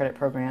Tax Credit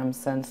Program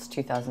since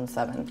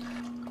 2007.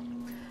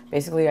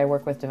 Basically, I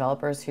work with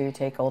developers who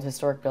take old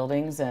historic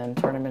buildings and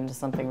turn them into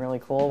something really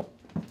cool.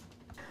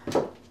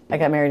 I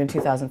got married in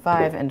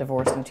 2005 and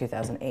divorced in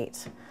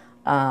 2008.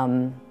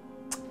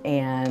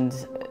 And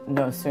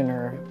no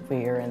sooner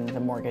we are in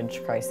the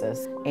mortgage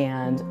crisis.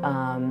 And,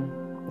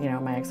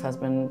 my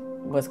ex-husband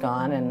was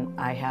gone and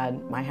I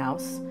had my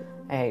house.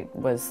 I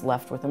was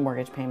left with the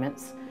mortgage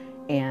payments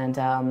and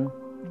a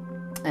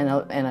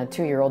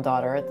 2-year-old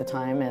daughter at the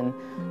time, and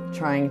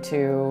trying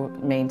to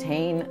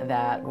maintain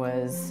that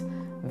was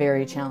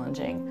very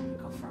challenging.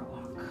 Go for a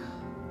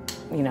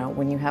walk.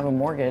 When you have a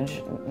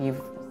mortgage,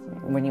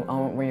 when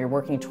you're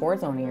working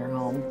towards owning your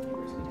home,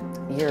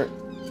 you're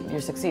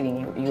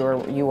succeeding. You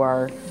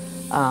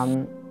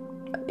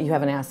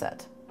have an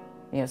asset.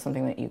 You have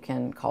something that you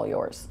can call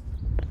yours.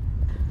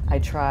 I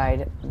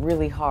tried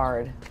really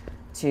hard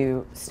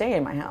to stay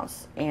in my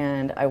house,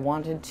 and I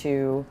wanted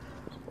to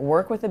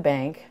work with a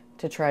bank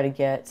to try to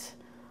get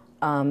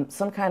to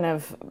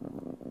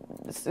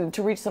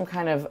reach some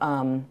kind of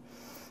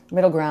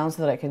middle ground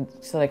so that I could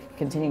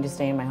continue to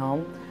stay in my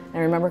home. And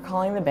I remember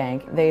calling the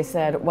bank. They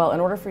said, well, in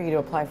order for you to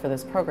apply for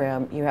this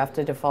program, you have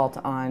to default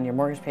on your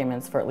mortgage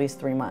payments for at least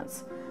 3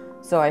 months.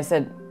 So I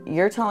said,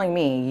 you're telling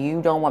me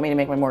you don't want me to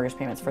make my mortgage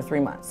payments for 3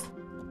 months.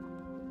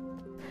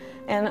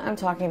 And I'm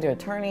talking to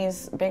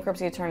attorneys,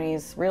 bankruptcy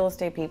attorneys, real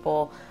estate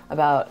people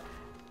about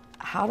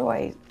how do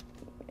I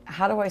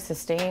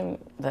sustain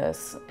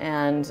this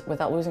and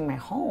without losing my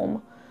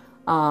home?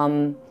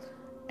 And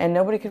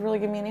nobody could really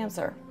give me an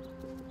answer.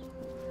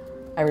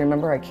 I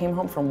remember I came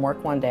home from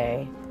work one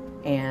day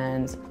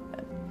and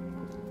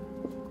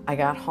I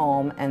got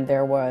home and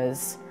there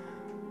was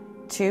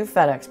 2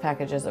 FedEx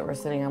packages that were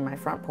sitting on my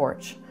front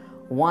porch.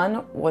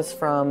 One was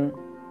from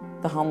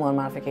the home loan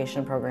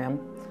modification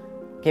program,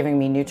 giving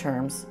me new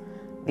terms.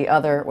 The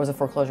other was a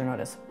foreclosure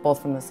notice,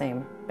 both from the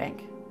same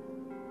bank.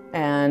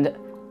 And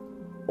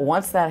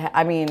once that,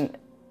 I mean,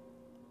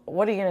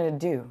 what are you gonna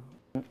do?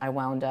 I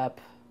wound up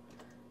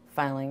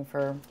filing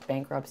for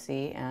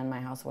bankruptcy and my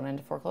house went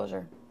into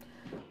foreclosure.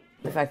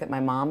 The fact that my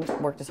mom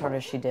worked as hard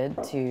as she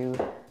did to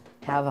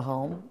have a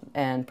home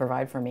and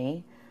provide for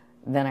me,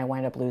 then I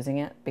wind up losing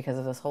it because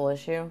of this whole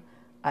issue.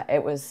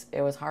 It was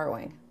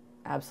harrowing,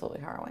 absolutely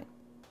harrowing.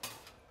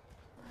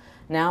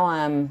 Now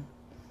I'm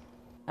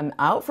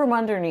out from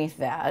underneath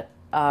that.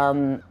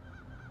 I'm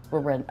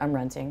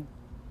renting.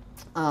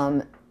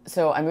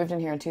 So I moved in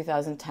here in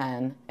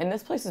 2010, and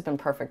this place has been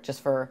perfect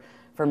just for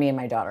me and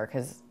my daughter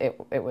because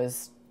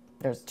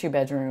there's 2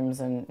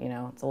 bedrooms and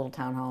it's a little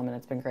townhome and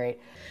it's been great.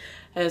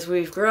 As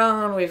we've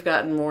grown, we've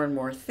gotten more and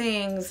more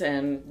things,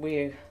 and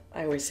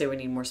I always say we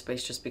need more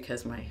space just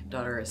because my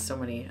daughter has so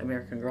many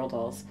American Girl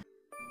dolls.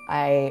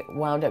 I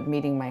wound up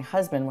meeting my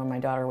husband when my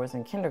daughter was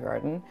in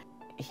kindergarten.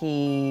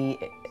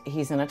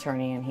 He's an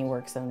attorney and he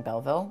works in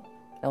Belleville,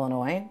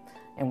 Illinois,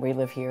 and we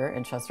live here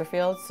in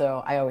Chesterfield,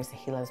 so I always say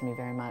he loves me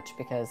very much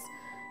because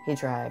he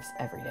drives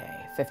every day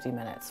 50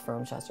 minutes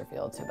from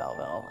Chesterfield to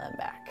Belleville and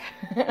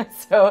back.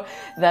 So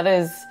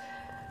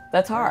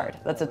that's hard.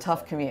 That's a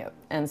tough commute.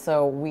 And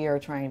so we are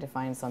trying to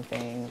find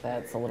something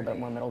that's a little bit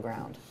more middle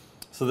ground.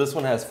 So this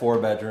one has 4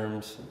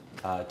 bedrooms,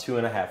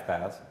 2.5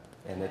 baths,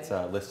 and it's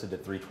listed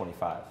at $325,000.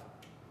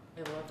 I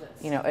love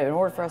this. In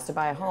order for us to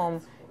buy a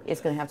home, it's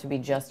going to have to be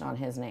just on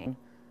his name.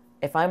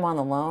 If I'm on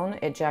the loan,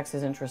 it jacks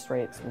his interest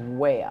rates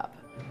way up.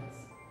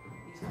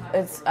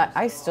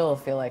 I still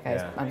feel like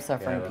I'm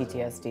suffering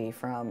PTSD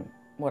from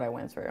what I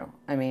went through.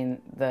 I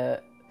mean,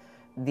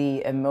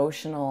 the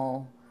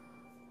emotional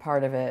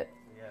part of it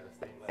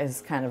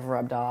is kind of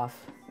rubbed off,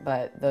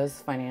 but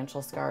those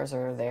financial scars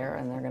are there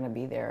and they're going to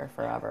be there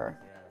forever.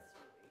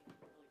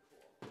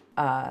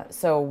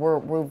 So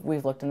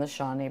we've looked in the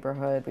Shaw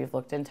neighborhood, we've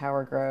looked in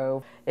Tower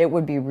Grove. It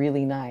would be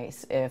really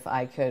nice if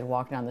I could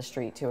walk down the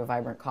street to a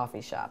vibrant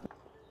coffee shop.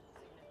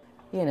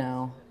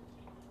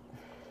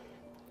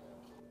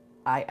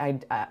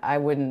 I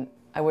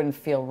wouldn't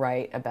feel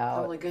right about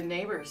Probably good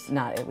neighbors.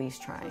 Not at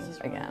least trying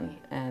again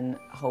and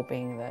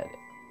hoping that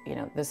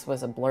this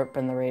was a blurb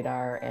in the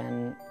radar,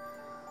 and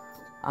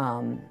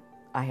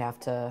I have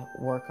to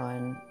work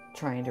on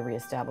trying to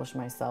reestablish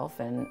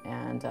myself and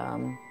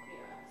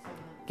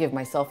give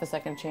myself a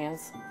second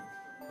chance.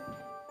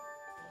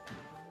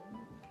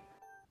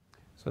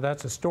 So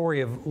that's a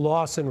story of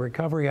loss and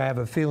recovery. I have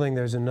a feeling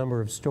there's a number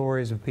of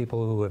stories of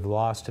people who have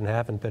lost and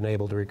haven't been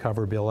able to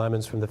recover. Bill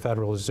Emmons from the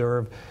Federal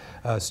Reserve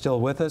still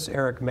with us.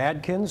 Eric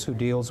Madkins, who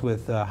deals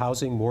with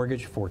housing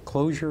mortgage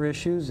foreclosure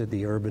issues at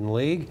the Urban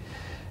League.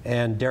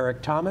 And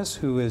Derek Thomas,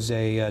 who is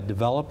a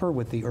developer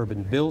with the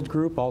Urban Build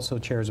Group, also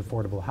chairs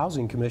Affordable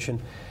Housing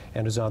Commission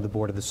and is on the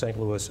board of the St.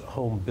 Louis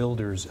Home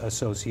Builders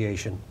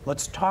Association.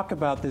 Let's talk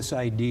about this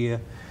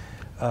idea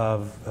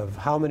of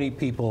how many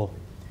people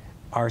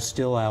are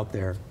still out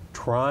there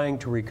trying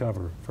to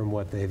recover from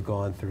what they've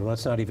gone through.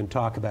 Let's not even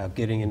talk about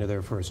getting into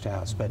their first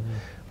house, but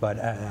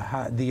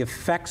the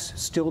effects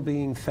still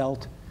being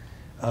felt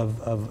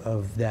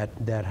of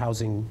that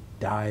housing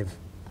dive.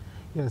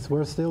 Yes,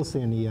 we're still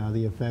seeing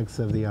the effects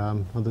of the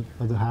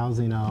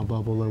housing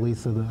bubble, at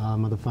least of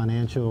the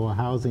financial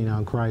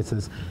housing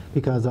crisis,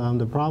 because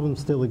the problems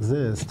still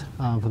exist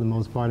for the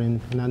most part.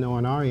 And I know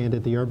on our end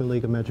at the Urban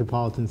League of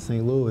Metropolitan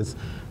St. Louis,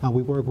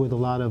 we work with a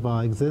lot of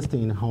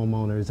existing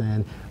homeowners,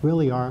 and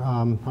really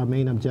our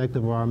main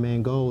objective or our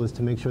main goal is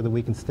to make sure that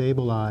we can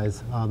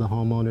stabilize the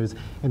homeowners.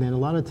 And then a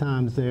lot of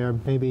times there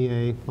may be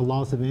a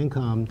loss of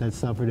income that's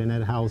suffered in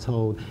that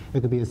household. It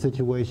could be a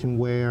situation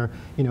where,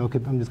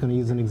 I'm just going to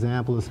use an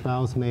example. A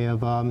spouse may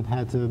have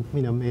had to,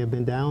 may have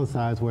been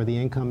downsized where the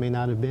income may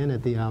not have been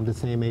at the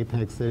same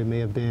apex that it may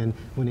have been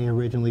when they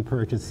originally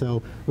purchased.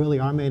 So really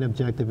our main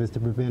objective is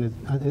to prevent,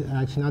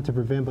 actually not to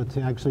prevent, but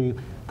to actually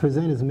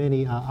present as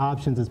many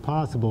options as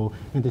possible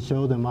and to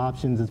show them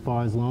options as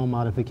far as loan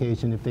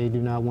modification. If they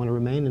do not want to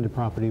remain in the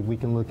property, we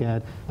can look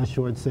at a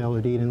short sale or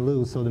deed in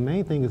lieu. So the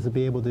main thing is to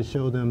be able to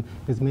show them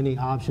as many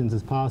options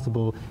as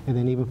possible, and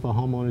then even for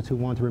homeowners who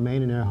want to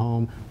remain in their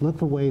home, look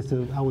for ways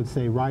to, I would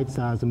say,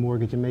 right-size the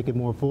mortgage and make it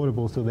more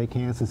affordable so they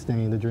can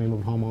sustain the dream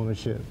of home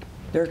ownership.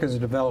 Derek, as a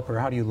developer,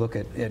 how do you look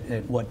at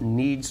what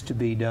needs to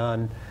be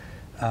done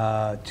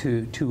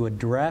to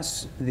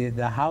address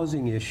the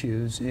housing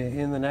issues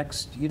in the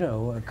next,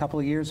 a couple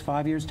of years,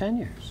 5 years, 10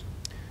 years?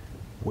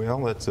 Well,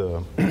 that's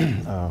a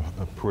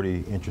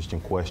pretty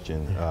interesting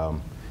question.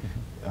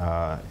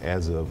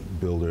 As a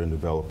builder and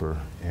developer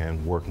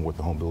and working with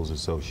the Home Builders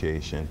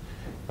Association,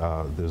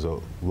 there's a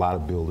lot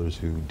of builders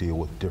who deal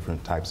with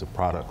different types of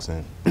products,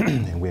 and,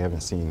 and we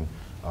haven't seen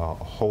a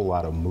whole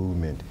lot of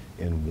movement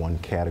in one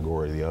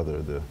category or the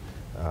other.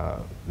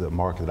 The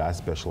market that I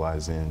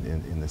specialize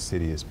in the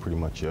city is pretty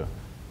much a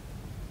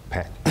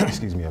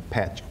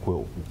patch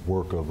quilt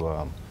work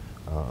of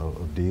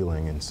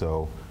dealing, and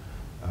so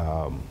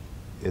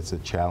it's a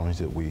challenge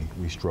that we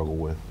struggle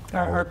with.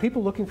 Are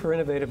people looking for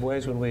innovative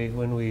ways?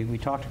 When we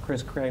talked to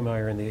Chris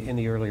Krameyer in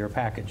the earlier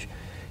package,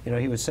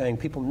 he was saying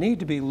people need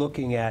to be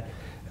looking at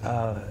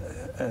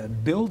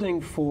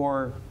building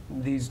for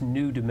these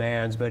new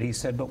demands, but he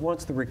said, but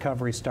once the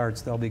recovery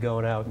starts, they'll be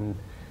going out and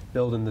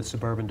building the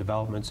suburban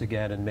developments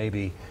again, and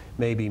maybe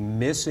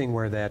missing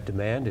where that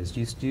demand is.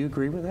 Do you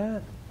agree with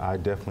that? I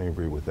definitely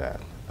agree with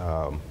that.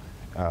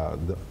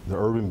 The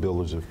urban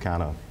builders have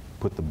kind of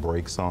put the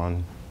brakes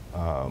on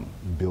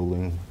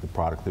building the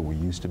product that we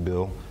used to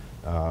build.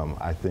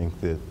 I think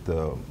that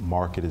the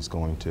market is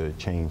going to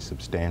change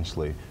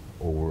substantially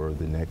over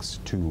the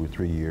next 2 or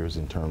 3 years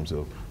in terms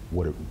of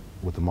what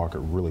the market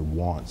really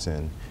wants,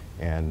 and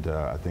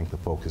I think the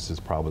focus is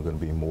probably going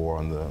to be more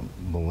on the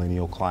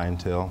millennial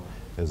clientele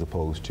as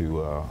opposed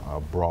to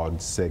a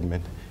broad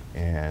segment.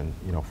 And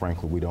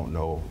frankly, we don't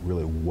know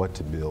really what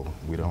to build.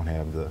 We don't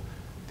have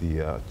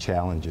the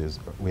challenges.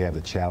 We have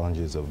the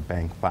challenges of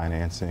bank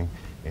financing,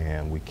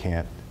 and we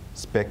can't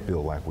spec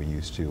build like we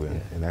used to,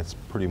 and that's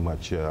pretty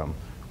much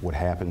what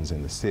happens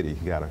in the city.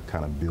 You got to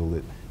kind of build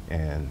it,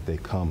 and they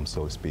come,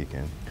 so to speak.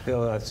 And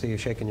Bill, I see you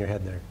shaking your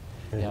head there.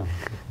 Yeah.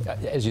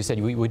 As you said,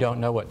 we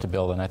don't know what to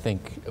build, and I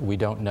think we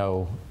don't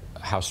know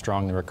how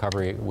strong the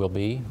recovery will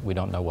be. We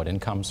don't know what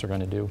incomes are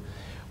going to do.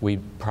 We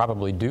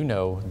probably do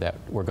know that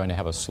we're going to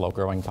have a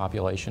slow-growing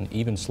population,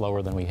 even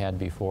slower than we had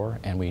before,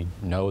 and we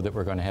know that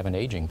we're going to have an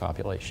aging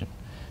population.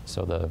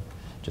 So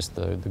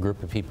the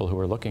group of people who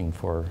are looking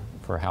for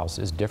a house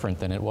is different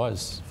than it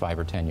was 5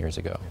 or 10 years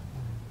ago.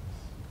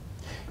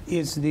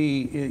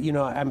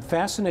 I'm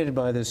fascinated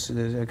by this.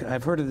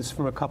 I've heard of this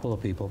from a couple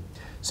of people.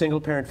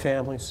 Single-parent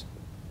families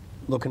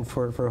looking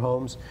for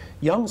homes,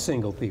 young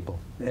single people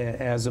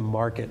as a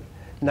market,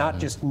 not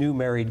just new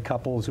married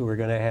couples who are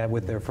going to have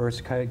with their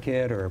first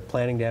kid or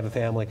planning to have a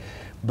family,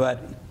 but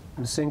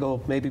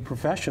single, maybe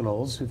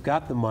professionals who've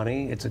got the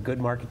money. It's a good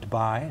market to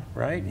buy,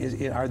 right?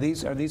 Are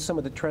these some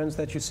of the trends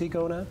that you see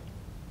going on?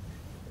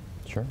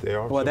 Sure. They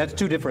are. Well, that's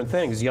two different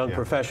things. Young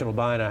professional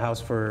buying a house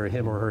for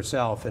him or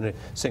herself, and a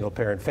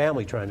single-parent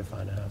family trying to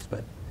find a house.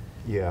 But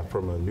yeah,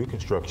 from a new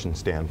construction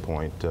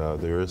standpoint,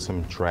 there is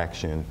some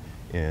traction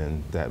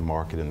in that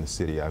market in the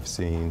city. I've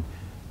seen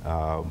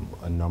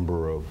a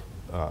number of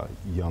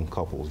young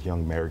couples,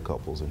 young married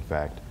couples, in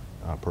fact,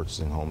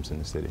 purchasing homes in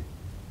the city.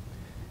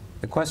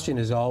 The question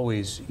is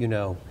always,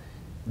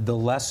 the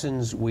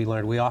lessons we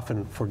learned. We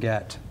often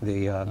forget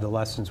the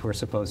lessons we're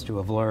supposed to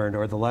have learned,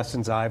 or the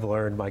lessons I've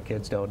learned my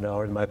kids don't know,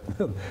 or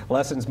the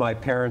lessons my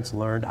parents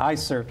learned. I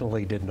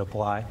certainly didn't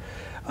apply.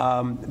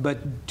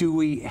 But do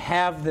we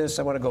have this,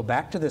 I want to go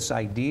back to this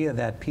idea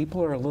that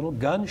people are a little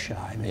gun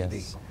shy,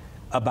 maybe,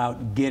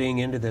 about getting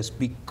into this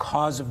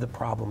because of the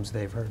problems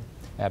they've heard?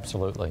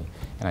 Absolutely.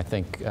 And I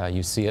think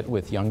you see it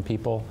with young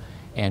people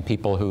and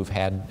people who've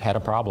had a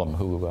problem,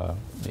 who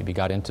maybe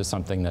got into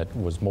something that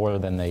was more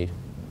than they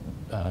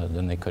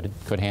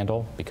could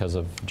handle because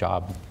of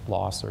job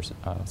loss or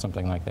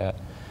something like that.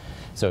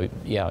 So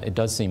yeah, it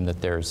does seem that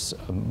there's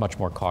much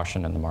more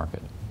caution in the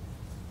market.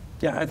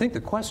 Yeah, I think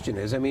the question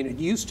is, it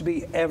used to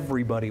be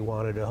everybody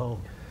wanted a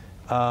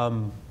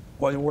home.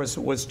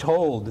 Was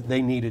told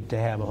they needed to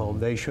have a home,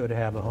 they should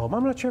have a home.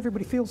 I'm not sure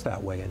everybody feels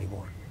that way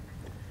anymore.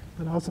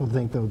 But I also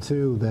think, though,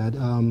 too, that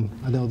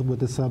I know with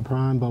the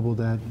subprime bubble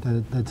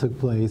that took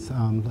place,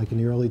 like in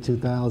the early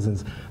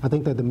 2000s, I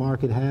think that the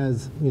market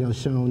has,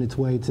 shown its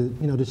way to,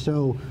 to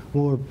show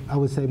more, I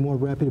would say, more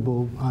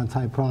reputable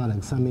type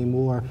products.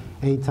 more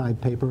A-type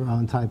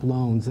paper type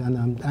loans,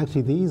 and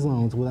actually these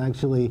loans will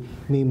actually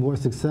mean more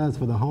success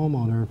for the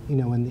homeowner,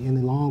 in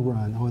the long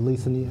run, or at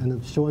least in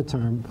the short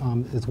term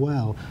as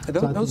well.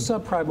 Those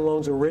subprime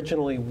loans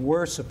originally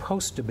were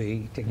supposed to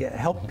be to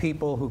help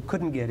people who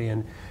couldn't get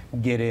in,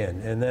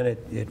 and then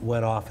it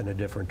went off in a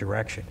different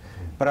direction.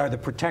 But are the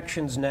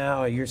protections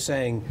now, you're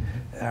saying,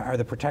 are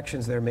the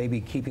protections there maybe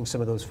keeping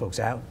some of those folks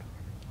out?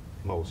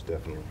 Most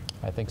definitely.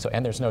 I think so,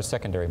 and there's no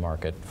secondary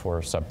market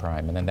for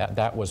subprime, and then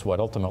that was what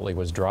ultimately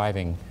was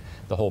driving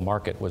the whole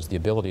market, was the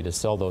ability to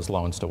sell those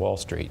loans to Wall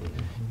Street,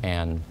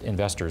 and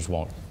investors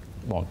won't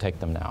take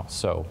them now.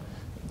 So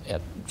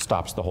it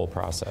stops the whole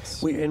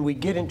process. We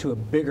get into a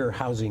bigger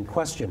housing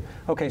question.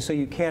 Okay, so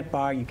you can't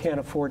buy, you can't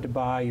afford to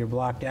buy, you're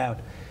blocked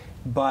out.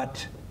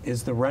 But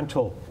is the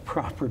rental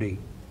property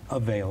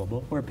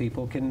available where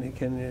people can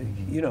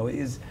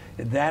is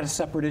that a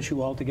separate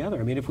issue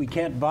altogether? If we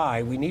can't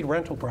buy, we need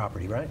rental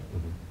property, right?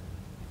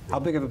 How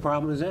big of a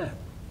problem is that?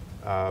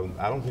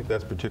 I don't think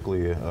that's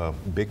particularly a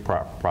big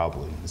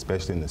problem,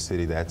 especially in the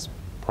city. That's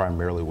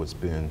primarily what's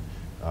been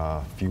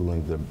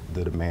fueling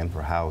the demand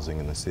for housing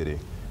in the city.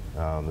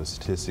 The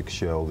statistics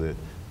show that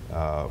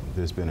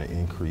there's been an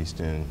increase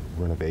in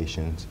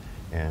renovations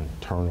and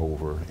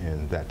turnover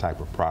in that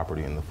type of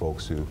property, and the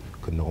folks who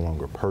could no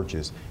longer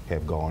purchase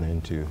have gone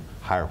into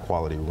higher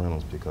quality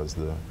rentals because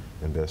the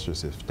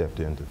investors have stepped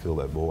in to fill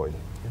that void.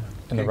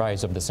 And the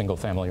rise of the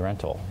single-family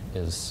rental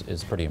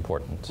is pretty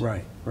important.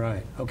 Right,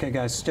 right. Okay,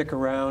 guys, stick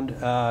around.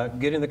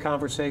 Get in the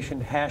conversation.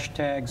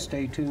 Hashtag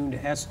stay tuned,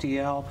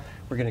 STL.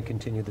 We're going to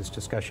continue this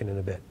discussion in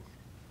a bit.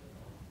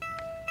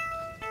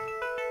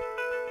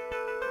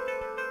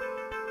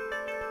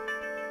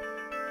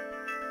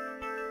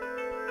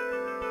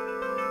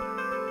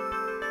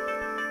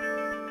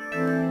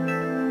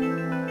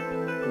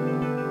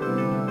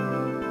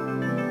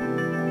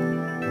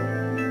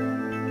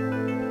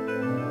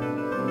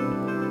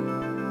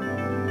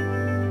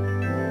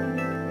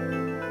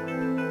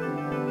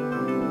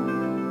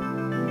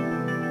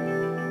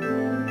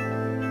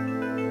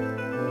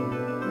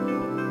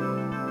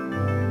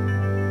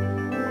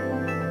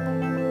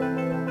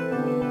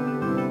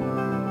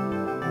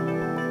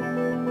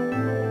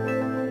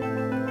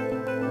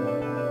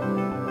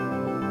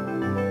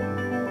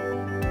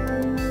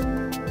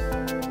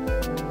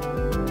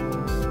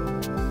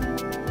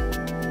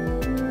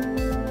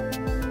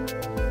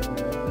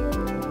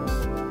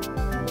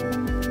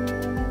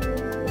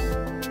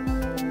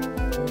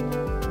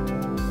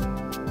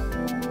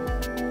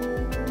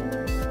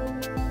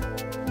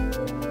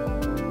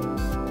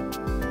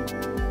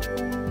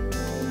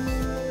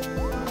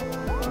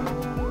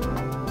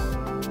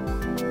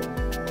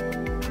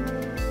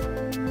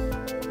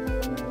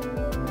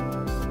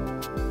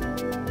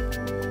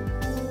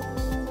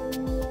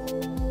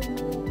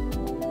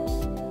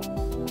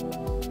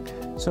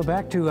 So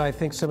back to, I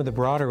think, some of the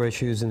broader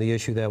issues and the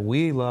issue that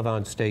we love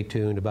on Stay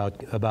Tuned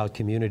about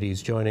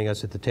communities. Joining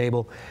us at the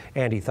table,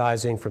 Andy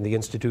Theising from the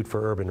Institute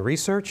for Urban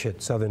Research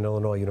at Southern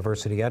Illinois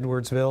University,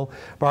 Edwardsville.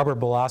 Barbara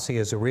Balassi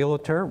is a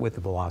realtor with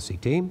the Balassi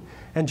team.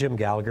 And Jim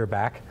Gallagher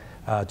back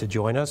to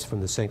join us from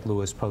the St.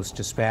 Louis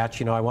Post-Dispatch.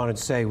 You know, I wanted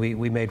to say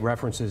we made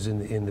references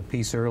in the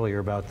piece earlier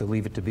about the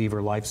Leave It to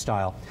Beaver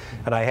lifestyle,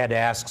 and I had to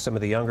ask some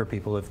of the younger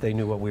people if they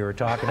knew what we were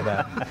talking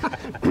about.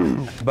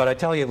 But I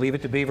tell you, Leave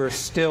It to Beaver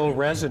still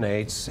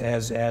resonates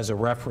as a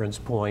reference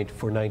point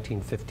for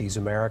 1950s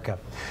America.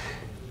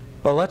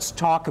 But let's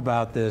talk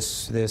about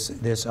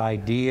this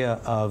idea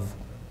of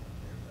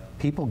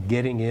people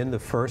getting in the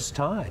first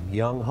time,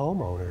 young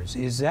homeowners.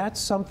 Is that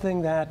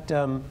something that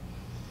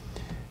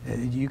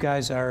you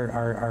guys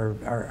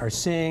are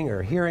seeing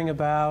or hearing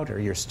about, or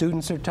your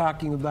students are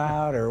talking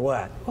about, or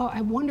what? Well,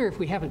 I wonder if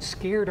we haven't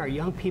scared our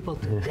young people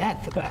to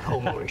death about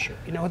home ownership.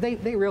 You know,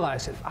 they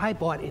realize if I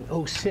bought in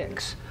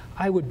 '06,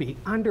 I would be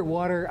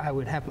underwater, I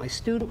would have my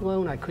student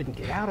loan, I couldn't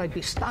get out, I'd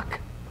be stuck.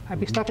 I'd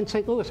be stuck in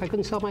St. Louis, I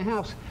couldn't sell my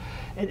house.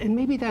 And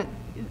maybe that,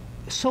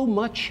 so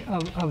much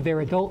of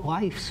their adult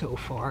life so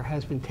far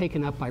has been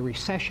taken up by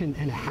recession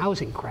and a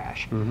housing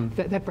crash,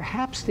 that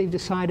perhaps they've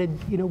decided,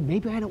 you know,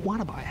 maybe I don't want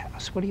to buy a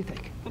house. What do you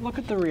think? But look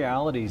at the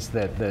realities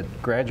that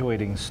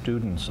graduating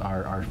students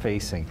are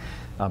facing.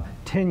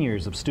 10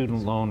 years of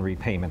student loan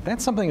repayment.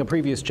 That's something a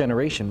previous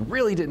generation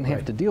really didn't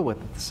have to deal with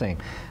the same.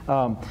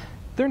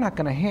 They're not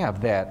going to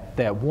have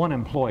that one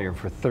employer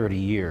for 30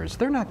 years.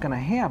 They're not going to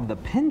have the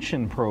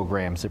pension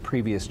programs that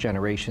previous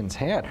generations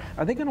had.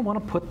 Are they going to want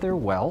to put their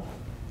wealth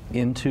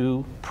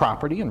into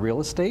property and real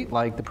estate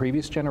like the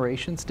previous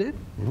generations did?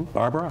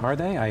 Barbara, are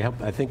they?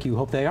 I think you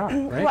hope they are,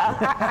 right? Well,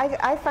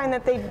 I find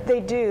that they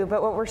do,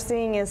 but what we're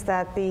seeing is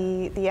that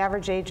the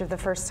average age of the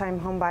first-time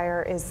home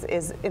buyer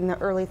is in the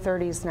early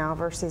 30s now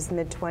versus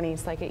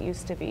mid-20s like it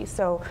used to be.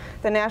 So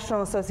the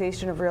National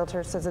Association of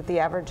Realtors says that the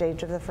average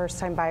age of the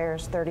first-time buyer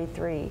is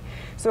 33.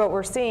 So what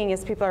we're seeing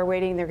is people are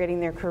waiting, they're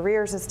getting their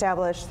careers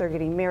established, they're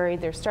getting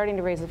married, they're starting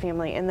to raise a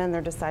family, and then they're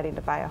deciding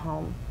to buy a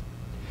home.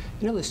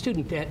 You know, the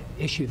student debt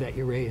issue that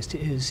you raised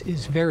is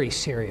very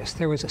serious.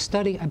 There was a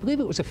study, I believe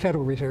it was a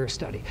Federal Reserve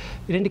study,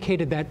 that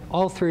indicated that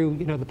all through,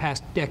 you know, the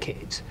past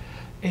decades,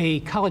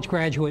 a college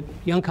graduate,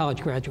 young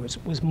college graduate,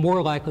 was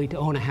more likely to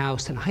own a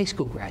house than a high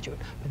school graduate.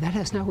 But that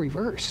has now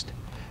reversed.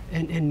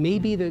 And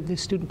maybe the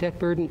student debt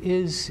burden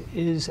is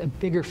a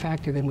bigger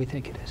factor than we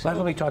think it is. Let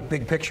me talk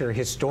big picture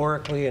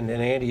historically, and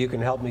Andy, you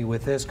can help me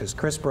with this because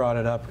Chris brought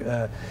it up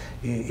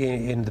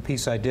in the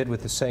piece I did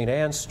with the St.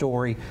 Anne's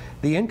story,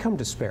 the income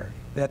disparity,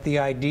 that the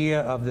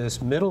idea of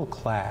this middle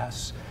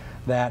class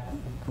that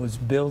was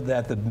built,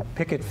 that the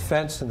picket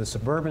fence and the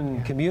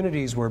suburban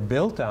communities were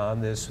built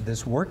on,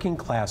 this working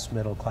class,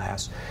 middle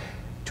class,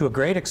 to a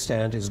great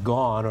extent is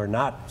gone, or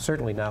not,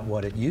 certainly not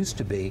what it used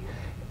to be.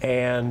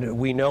 And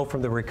we know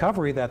from the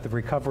recovery that the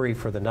recovery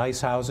for the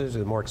nice houses,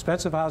 the more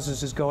expensive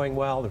houses is going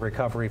well. The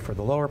recovery for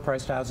the lower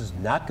priced houses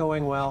not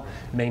going well,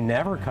 may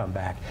never come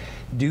back.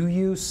 Do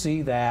you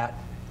see that,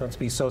 let's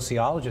be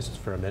sociologists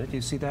for a minute, do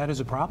you see that as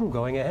a problem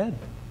going ahead?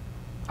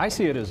 I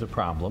see it as a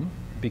problem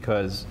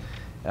because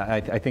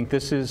I think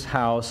this is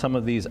how some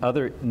of these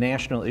other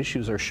national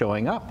issues are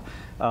showing up.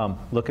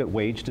 Look at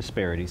wage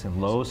disparities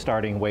and low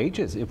starting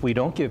wages. If we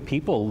don't give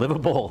people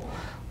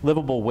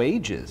livable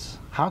wages,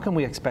 how can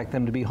we expect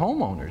them to be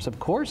homeowners? Of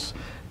course,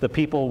 the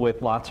people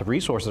with lots of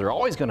resources are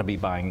always going to be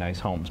buying nice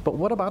homes, but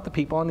what about the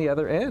people on the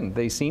other end?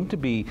 They seem to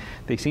be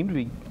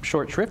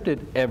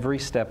short-shrifted every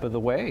step of the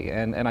way,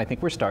 and I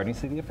think we're starting to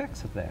see the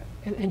effects of that.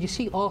 And you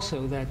see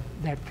also that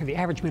for the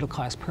average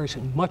middle-class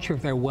person, much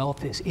of their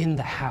wealth is in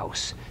the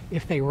house.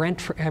 If they rent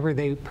forever,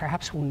 they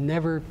perhaps will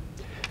never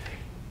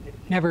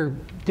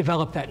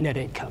develop that net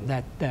income,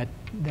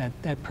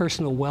 that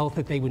personal wealth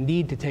that they would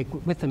need to take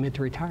with them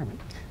into retirement.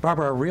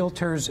 Barbara, are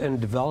realtors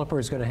and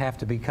developers going to have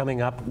to be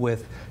coming up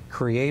with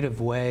creative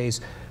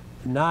ways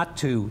not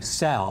to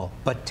sell,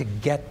 but to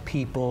get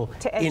people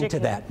into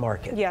that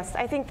market? Yes,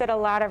 I think that a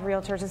lot of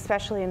realtors,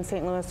 especially in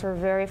St. Louis, are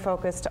very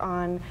focused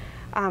on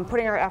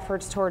putting our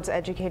efforts towards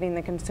educating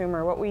the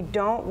consumer. What we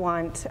don't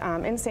want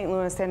in St.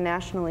 Louis and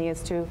nationally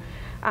is to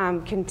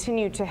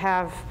continue to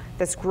have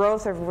this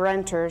growth of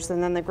renters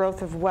and then the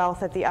growth of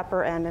wealth at the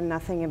upper end and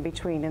nothing in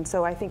between. And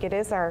so I think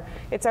it's our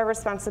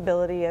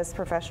responsibility as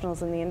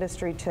professionals in the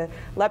industry to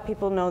let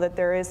people know that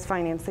there is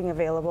financing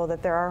available,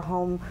 that there are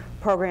home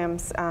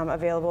programs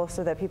available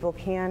so that people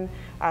can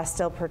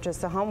still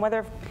purchase a home.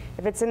 Whether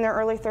if it's in their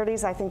early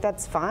 30s, I think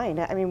that's fine.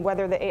 I mean,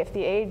 if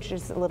the age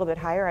is a little bit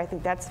higher, I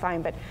think that's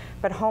fine.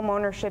 But home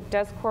ownership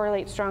does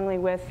correlate strongly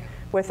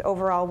with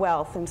overall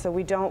wealth, and so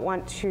we don't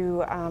want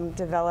to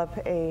develop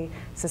a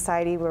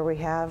society where we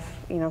have,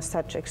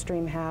 such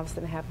extreme haves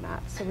and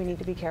have-nots. So we need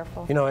to be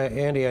careful.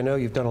 Andy, I know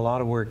you've done a lot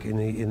of work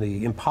in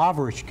the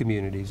impoverished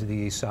communities of the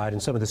East Side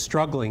and some of the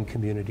struggling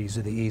communities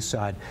of the East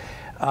Side.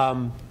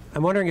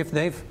 I'm wondering if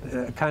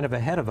they've kind of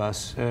ahead of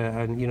us,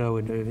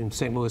 in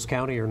St. Louis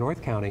County or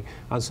North County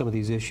on some of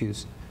these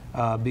issues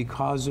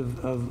because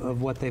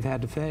of what they've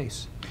had to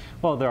face.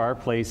 Well, there are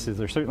places,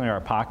 there certainly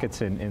are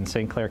pockets in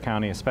St. Clair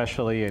County,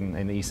 especially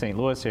in the East St.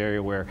 Louis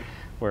area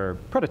where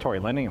predatory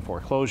lending and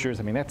foreclosures,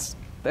 I mean, that's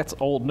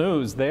old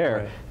news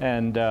there. Right.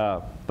 And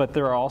but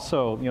there are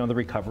also, the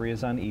recovery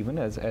is uneven,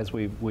 as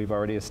we've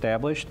already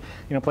established.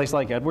 A place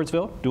like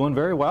Edwardsville doing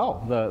very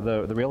well.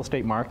 The real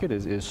estate market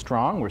is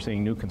strong. We're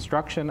seeing new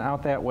construction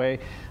out that way.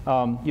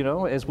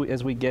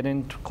 As we get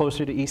in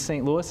closer to East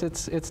St. Louis,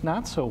 it's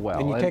not so well.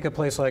 And you take a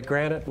place like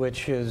Granite,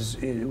 which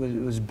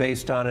was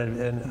based on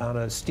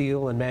a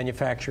steel and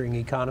manufacturing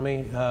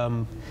economy.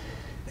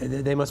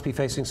 They must be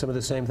facing some of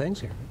the same things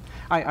here.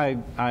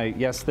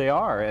 Yes, they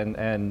are,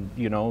 and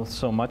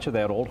so much of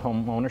that old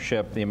home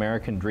ownership, the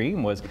American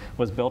dream, was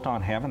built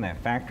on having that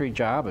factory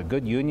job, a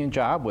good union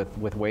job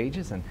with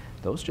wages, and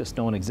those just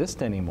don't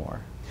exist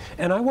anymore.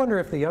 And I wonder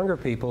if the younger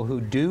people who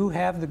do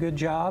have the good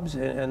jobs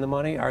and the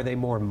money, are they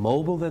more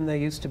mobile than they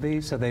used to be,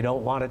 so they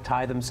don't want to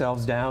tie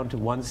themselves down to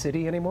one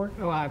city anymore?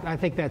 Well, I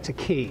think that's a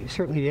key.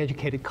 Certainly the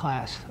educated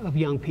class of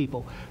young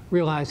people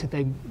realize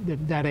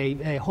that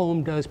a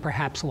home does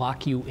perhaps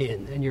lock you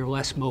in and you're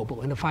less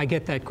mobile. And if I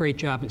get that great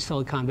job in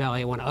Silicon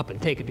Valley, I want to up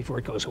and take it before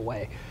it goes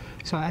away.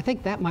 So I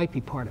think that might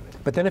be part of it.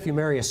 But then if you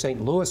marry a St.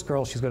 Louis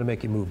girl, she's going to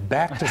make you move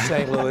back to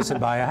St. Louis and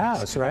buy a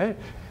house, right?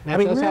 I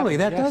mean, really,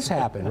 that does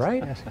happen,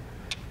 right? Yes.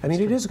 I mean,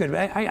 it is good.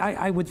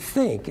 I would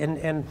think,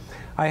 and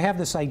I have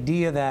this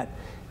idea that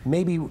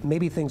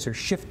maybe things are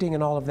shifting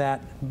and all of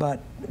that,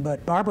 but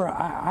Barbara,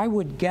 I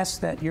would guess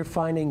that you're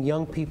finding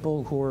young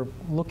people who are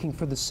looking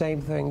for the same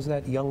things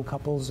that young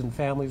couples and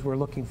families were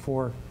looking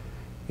for,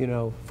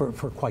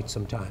 for quite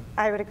some time.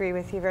 I would agree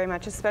with you very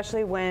much,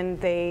 especially when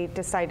they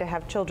decide to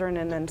have children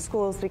and then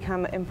schools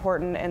become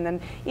important, and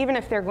then even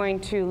if they're going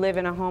to live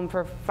in a home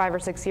for 5 or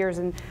 6 years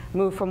and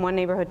move from one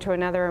neighborhood to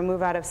another or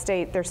move out of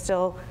state, they're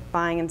still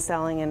buying and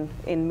selling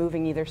and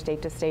moving either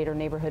state to state or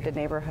neighborhood to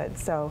neighborhood.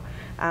 So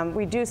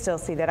we do still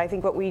see that. I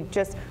think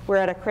we're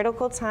at a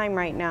critical time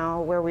right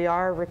now where we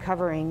are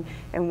recovering,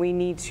 and we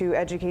need to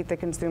educate the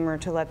consumer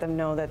to let them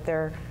know that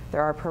there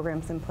are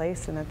programs in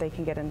place and that they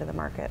can get into the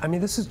market. I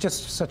mean, this is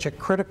just such a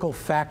critical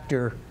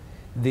factor,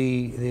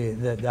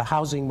 the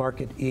housing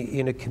market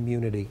in a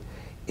community.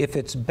 If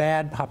it's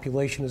bad,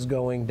 population is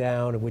going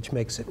down, which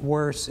makes it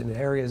worse. In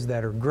areas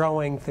that are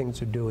growing,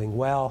 things are doing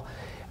well.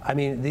 I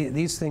mean,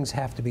 these things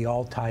have to be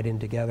all tied in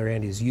together,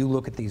 Andy. As you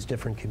look at these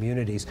different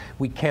communities,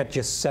 we can't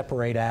just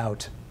separate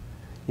out,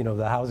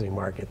 the housing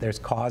market. There's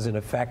cause and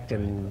effect,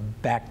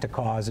 and back to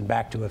cause and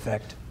back to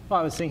effect. Well,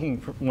 I was thinking,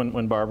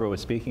 when Barbara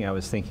was speaking, I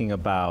was thinking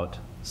about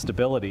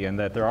stability, and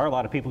that there are a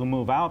lot of people who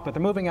move out, but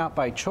they're moving out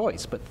by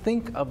choice. But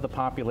think of the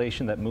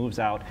population that moves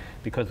out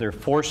because they're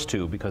forced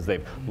to, because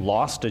they've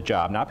lost a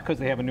job, not because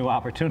they have a new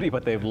opportunity,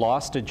 but they've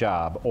lost a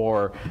job,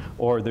 or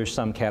there's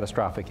some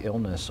catastrophic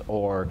illness,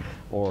 or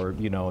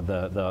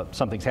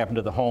something's happened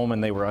to the home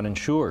and they were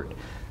uninsured.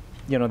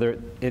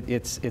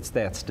 It's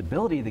that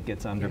stability that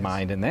gets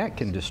undermined, and that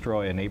can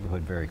destroy a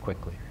neighborhood very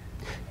quickly.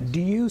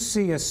 Do you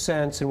see a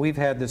sense, and we've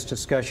had this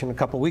discussion a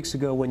couple weeks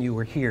ago when you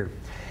were here,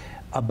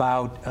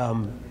 about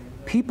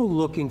people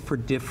looking for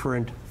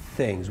different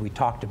things? We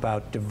talked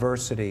about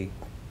diversity,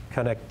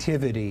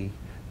 connectivity,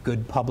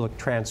 good public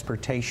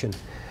transportation.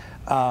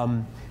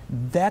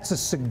 That's a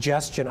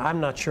suggestion. I'm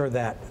not sure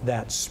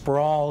that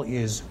sprawl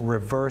is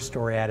reversed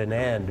or at an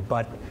end,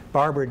 but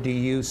Barbara, do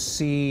you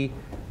see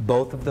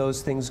both of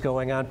those things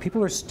going on?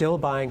 People are still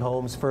buying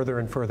homes further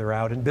and further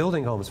out and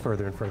building homes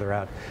further and further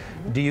out.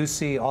 Do you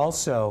see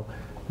also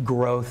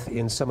growth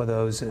in some of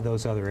those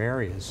other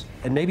areas?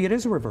 And maybe it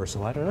is a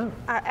reversal, I don't know.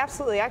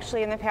 Absolutely.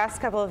 Actually, in the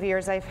past couple of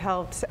years, I've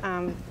helped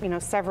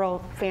several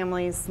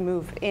families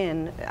move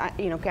in.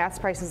 Gas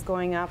prices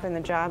going up and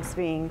the jobs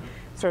being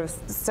sort of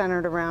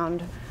centered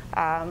around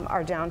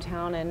our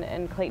downtown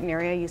and Clayton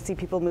area. You see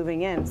people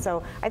moving in.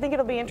 So I think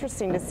it'll be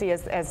interesting to see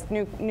as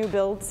new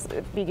builds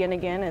begin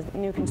again, as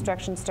new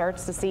construction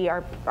starts, to see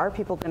are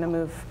people going to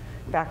move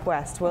back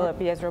west? Will it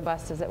be as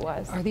robust as it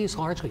was? Are these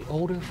largely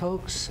older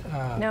folks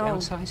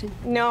downsizing?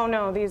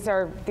 No. These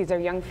are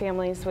young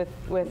families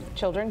with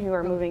children who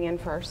are moving in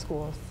for our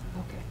schools.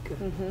 Okay,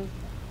 good.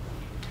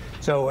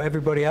 So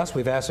everybody else,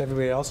 we've asked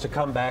everybody else to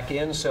come back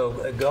in.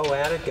 So go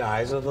at it,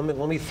 guys.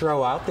 Let me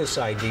throw out this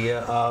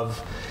idea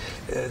of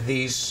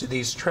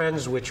these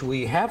trends which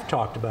we have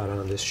talked about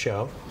on this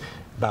show,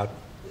 about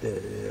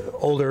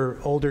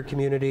older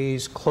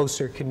communities,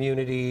 closer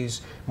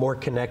communities, more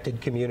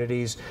connected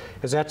communities.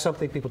 Is that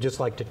something people just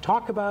like to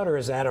talk about, or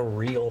is that a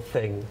real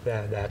thing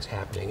that's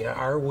happening?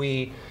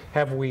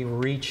 Have we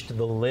reached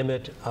the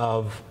limit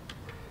of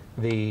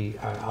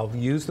I'll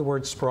use the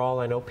word sprawl,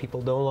 I know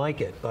people don't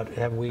like it, but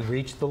have we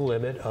reached the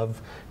limit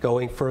of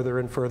going further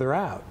and further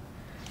out?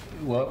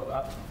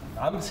 Well,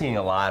 I'm seeing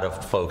a lot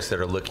of folks that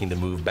are looking to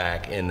move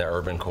back in the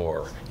urban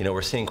core.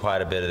 We're seeing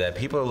quite a bit of that.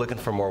 People are looking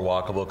for more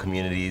walkable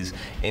communities,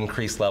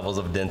 increased levels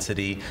of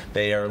density.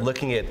 They are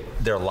looking at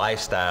their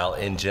lifestyle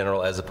in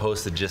general as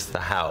opposed to just the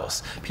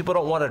house. People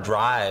don't want to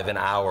drive an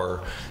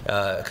hour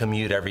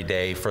commute every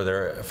day for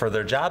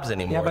their jobs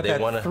anymore. Yeah, but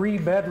that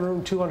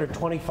 3-bedroom,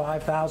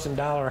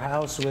 $225,000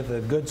 house with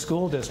a good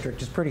school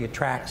district is pretty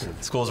attractive.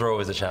 Schools are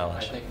always a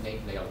challenge. I think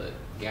Nate nailed it.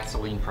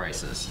 Gasoline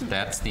prices.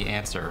 That's the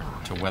answer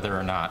to whether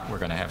or not we're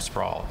going to have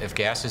sprawl. If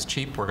gas is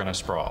cheap, we're going to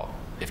sprawl.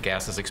 If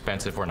gas is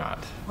expensive, we're not.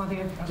 Well, on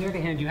the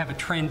other hand, you have a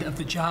trend of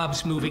the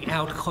jobs moving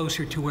out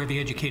closer to where the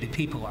educated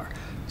people are.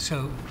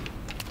 So.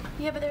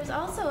 Yeah, but there's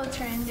also a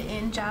trend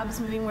in jobs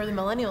moving where the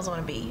millennials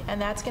want to be,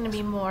 and that's going to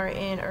be more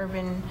in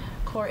urban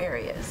core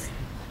areas.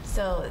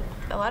 So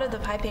a lot of the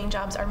high-paying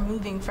jobs are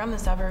moving from the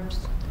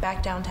suburbs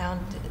back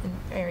downtown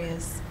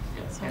areas.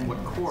 And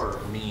what core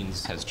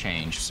means has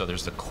changed. So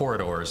there's the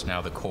corridors, now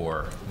the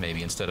core,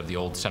 maybe, instead of the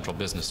old central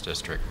business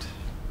district.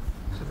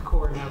 So the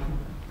core now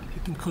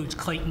includes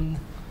Clayton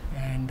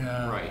and...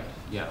 right,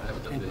 yeah.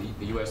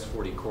 The US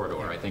 40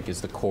 corridor, I think,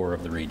 is the core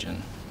of the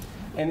region.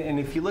 And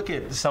if you look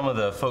at some of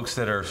the folks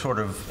that are sort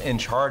of in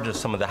charge of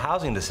some of the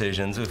housing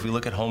decisions, if we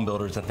look at home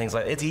builders and things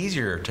like that, it's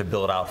easier to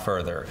build out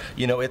further.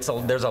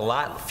 There's a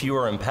lot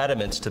fewer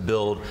impediments to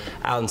build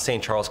out in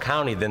St. Charles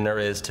County than there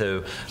is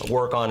to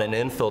work on an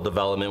infill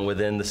development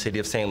within the city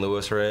of St.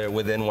 Louis or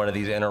within one of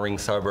these inner ring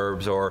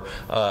suburbs or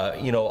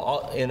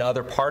in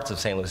other parts of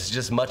St. Louis. It's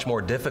just much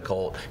more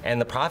difficult,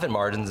 and the profit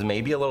margins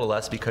may be a little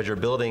less because you're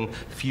building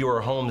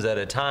fewer homes at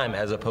a time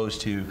as opposed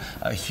to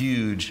a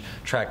huge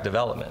tract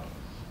development.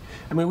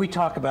 I mean, we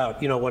talk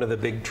about, one of the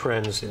big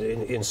trends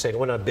in St.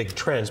 Well, not big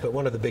trends, but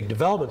one of the big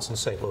developments in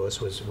St. Louis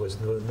was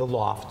the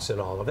lofts and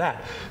all of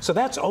that. So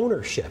that's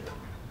ownership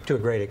to a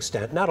great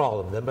extent. Not all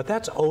of them, but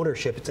that's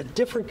ownership. It's a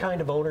different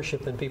kind of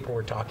ownership than people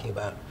were talking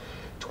about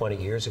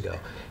 20 years ago.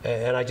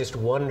 And I just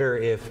wonder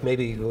if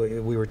maybe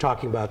we were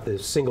talking about the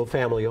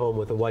single-family home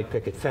with a white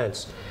picket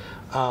fence.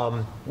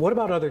 What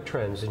about other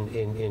trends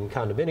in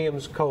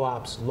condominiums,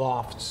 co-ops,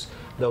 lofts,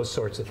 those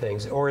sorts of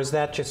things? Or is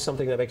that just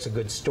something that makes a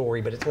good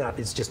story, but it's not,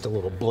 it's just a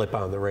little blip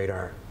on the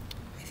radar?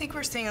 I think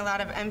we're seeing a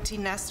lot of empty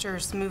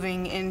nesters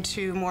moving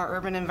into more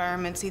urban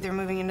environments, either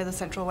moving into the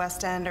Central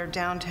West End or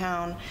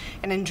downtown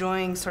and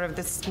enjoying sort of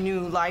this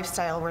new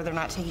lifestyle where they're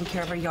not taking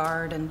care of a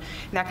yard and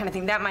that kind of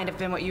thing. That might have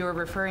been what you were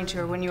referring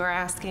to when you were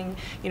asking,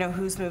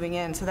 who's moving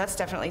in. So that's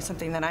definitely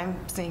something that I'm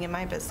seeing in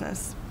my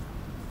business.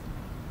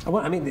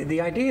 Well, I mean,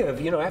 the idea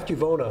of, after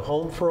you've owned a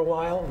home for a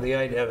while, the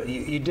idea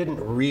you didn't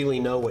really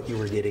know what you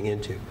were getting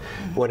into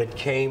when it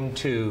came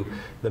to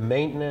the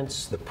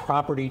maintenance, the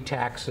property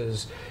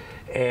taxes,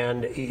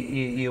 and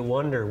you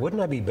wonder,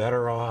 wouldn't I be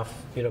better off,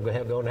 going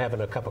and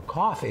having a cup of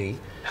coffee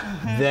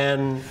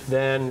than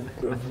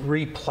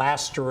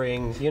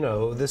replastering,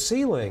 the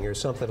ceiling or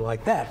something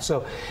like that.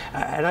 So,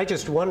 and I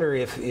just wonder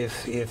if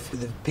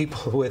the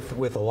people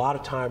with a lot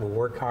of time who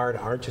work hard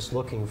aren't just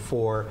looking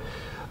for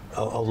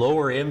a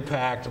lower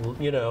impact, and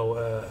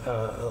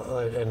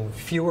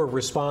fewer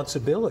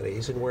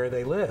responsibilities in where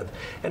they live.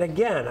 And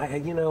again,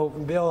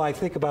 Bill, I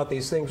think about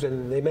these things,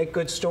 and they make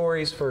good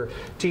stories for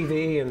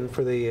TV and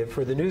for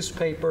the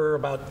newspaper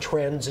about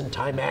trends and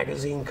Time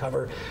magazine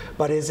cover.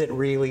 But is it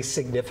really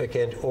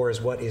significant, or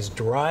is what is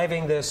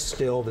driving this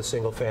still the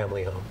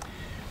single-family home?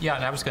 Yeah,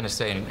 and I was going to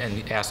say,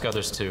 and ask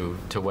others to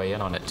weigh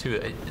in on it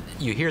too.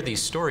 You hear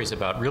these stories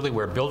about really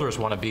where builders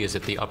want to be is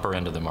at the upper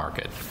end of the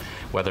market.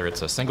 Whether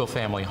it's a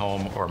single-family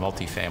home or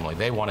multifamily,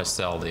 they want to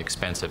sell the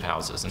expensive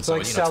houses. And so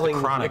like selling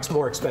it's the chronic,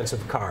 more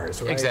expensive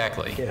cars, right?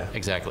 Exactly. Yeah.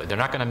 Exactly. They're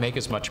not going to make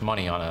as much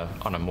money on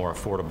a more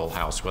affordable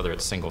house, whether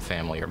it's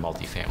single-family or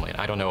multifamily. And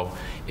I don't know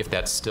if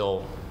that's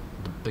still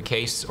the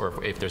case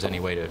or if there's any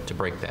way to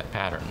break that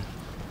pattern.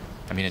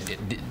 I mean,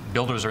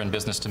 builders are in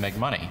business to make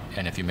money,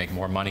 and if you make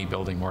more money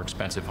building more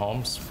expensive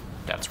homes,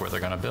 that's where they're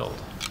going to build.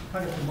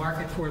 But if the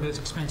market for those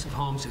expensive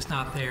homes is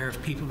not there,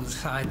 if people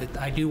decide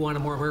that I do want a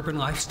more urban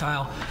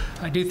lifestyle,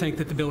 I do think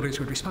that the builders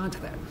would respond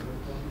to that.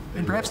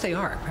 And perhaps they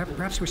are.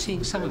 Perhaps we're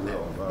seeing some of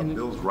that.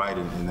 Bill's right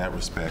in that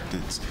respect.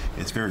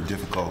 It's very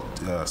difficult,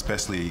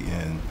 especially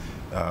in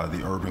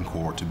the urban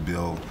core, to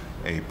build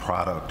a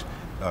product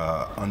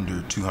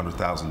under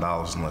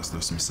 $200,000 unless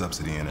there's some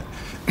subsidy in it.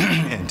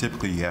 And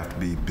typically you have to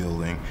be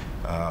building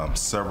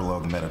several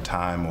of them at a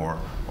time or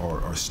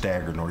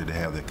staggered in order to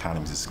have the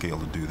economies of scale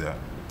to do that.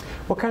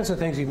 What kinds of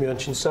things, you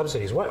mentioned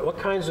subsidies, what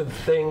kinds of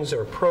things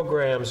or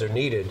programs are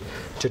needed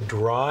to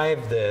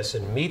drive this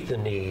and meet the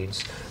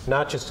needs,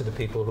 not just to the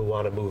people who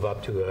want to move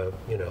up to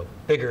a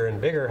bigger and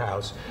bigger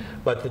house,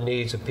 but the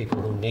needs of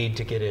people who need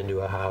to get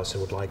into a house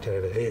and would like to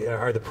have it?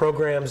 Are the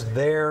programs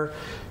there?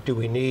 Do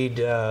we need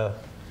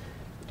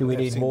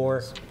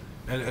more?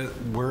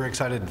 We're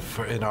excited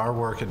in our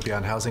work at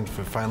Beyond Housing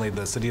for finally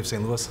the City of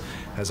St. Louis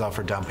has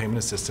offered down payment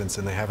assistance,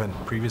 and they haven't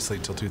previously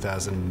till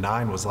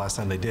 2009 was the last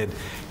time they did,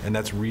 and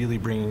that's really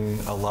bringing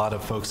a lot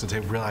of folks to the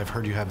table. I've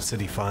heard you have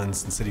city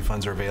funds, and city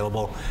funds are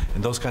available,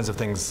 and those kinds of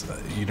things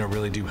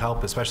really do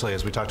help, especially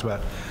as we talked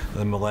about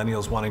the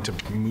millennials wanting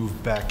to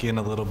move back in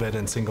a little bit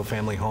in single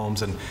family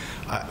homes, and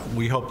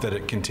we hope that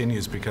it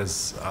continues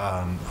because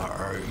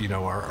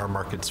our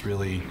market's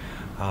really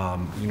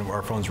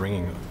our phone's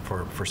ringing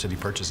for city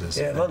purchases.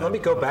 Yeah, let me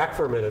go back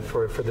for a minute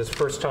for this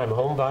first-time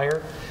home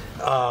buyer.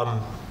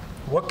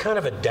 What kind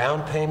of a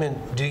down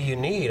payment do you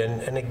need?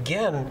 And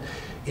again,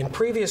 in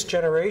previous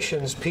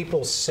generations,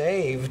 people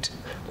saved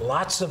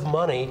lots of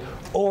money,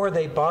 or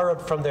they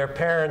borrowed from their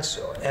parents,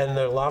 and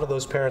a lot of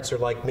those parents are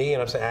like me,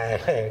 and I'm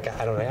saying,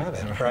 I don't have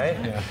it, right?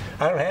 Yeah.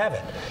 I don't have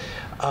it.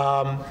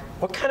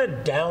 What kind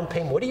of down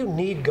payment, what do you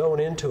need going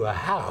into a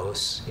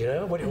house?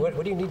 What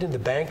do you need in the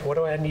bank? What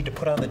do I need to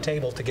put on the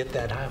table to get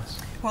that house?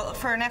 Well,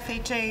 for an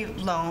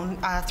FHA loan,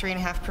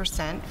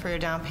 3.5% for your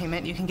down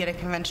payment. You can get a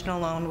conventional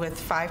loan with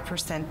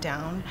 5%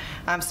 down.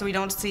 So we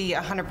don't see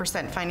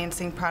 100%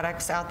 financing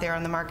products out there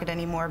on the market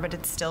anymore, but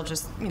it's still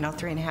just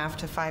 3.5%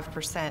 to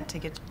 5% to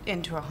get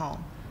into a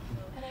home.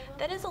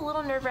 That is a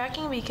little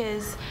nerve-wracking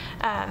because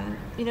that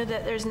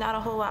there's not a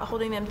whole lot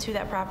holding them to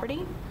that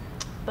property.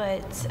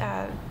 But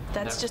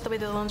that's just the way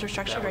the loans are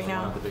structured right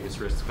now. One of the biggest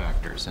risk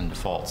factors in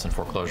defaults and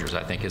foreclosures,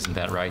 I think, isn't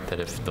that right?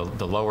 That if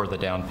the lower the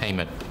down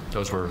payment,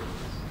 those were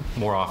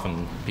more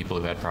often people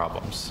who had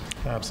problems.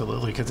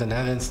 Absolutely, because in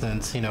that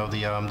instance, the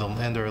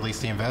lender, or at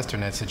least the investor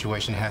in that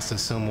situation, has to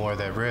assume more of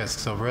that risk.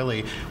 So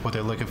really, what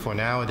they're looking for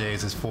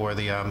nowadays is for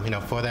the,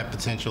 for that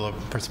potential or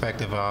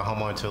prospective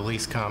homeowner to at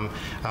least come,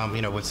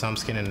 with some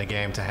skin in the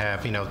game, to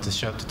have,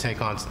 to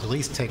take on, at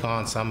least take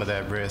on some of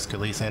that risk, at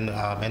least in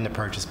the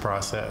purchase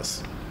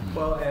process.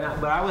 Well,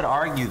 but I would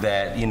argue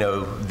that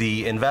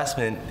the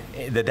investment,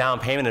 the down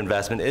payment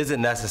investment,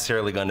 isn't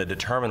necessarily going to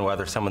determine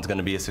whether someone's going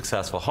to be a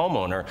successful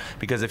homeowner,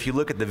 because if you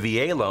look at the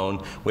VA loan,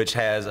 which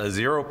has a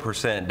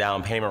 0%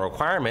 down payment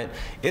requirement,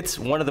 it's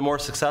one of the more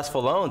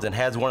successful loans and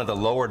has one of the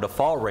lower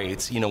default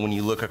rates. When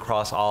you look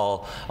across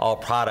all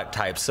product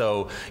types.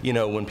 So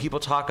when people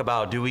talk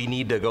about do we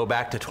need to go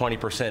back to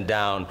 20%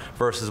 down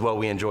versus what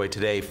we enjoy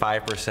today,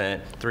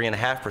 5%,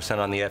 3.5%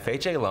 on the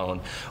FHA loan,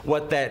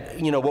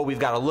 what we've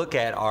got to look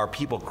at are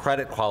people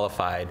credit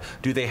qualified?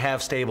 Do they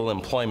have stable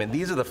employment?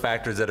 These are the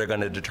factors that are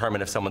going to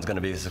determine if someone's going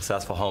to be a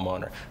successful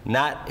homeowner,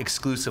 not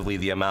exclusively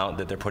the amount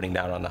that they're putting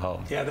down on the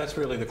home. Yeah, that's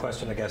really the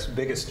question, I guess.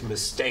 Biggest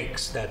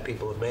mistakes that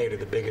people have made, or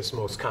the biggest,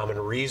 most common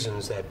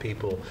reasons that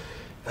people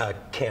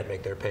can't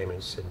make their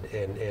payments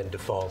and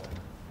default.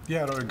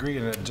 Yeah, I don't agree.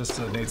 And just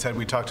as Nate said,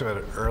 we talked about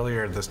it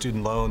earlier, the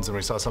student loans, and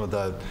we saw some of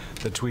the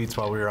tweets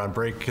while we were on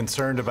break,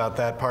 concerned about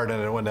that part,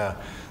 and I don't want to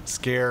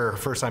scare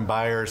first-time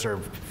buyers or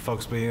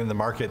folks being in the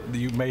market.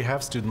 You may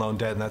have student loan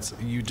debt, and that's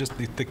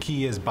the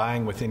key is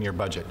buying within your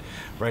budget,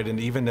 right? And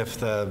even if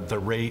the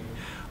rate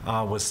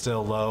was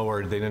still low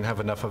or they didn't have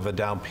enough of a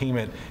down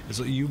payment, is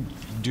you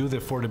do the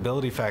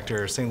affordability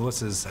factor. St.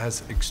 Louis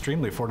has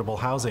extremely affordable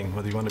housing,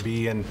 whether you want to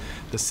be in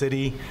the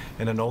city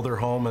in an older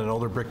home in an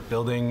older brick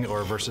building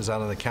or versus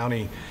out in the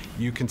county,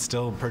 you can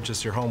still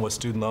purchase your home with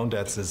student loan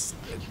debts. Is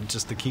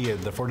just the key,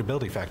 the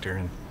affordability factor.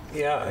 And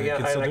yeah,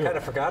 I kind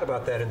of forgot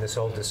about that in this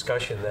whole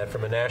discussion, that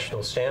from a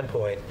national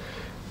standpoint,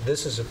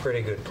 this is a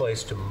pretty good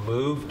place to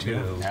move to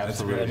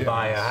and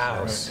buy a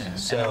house. Right.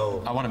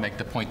 So I want to make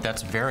the point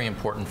that's very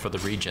important for the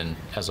region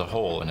as a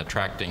whole in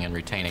attracting and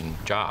retaining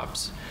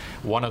jobs.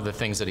 One of the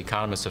things that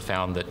economists have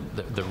found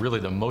that really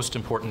the most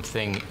important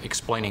thing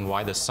explaining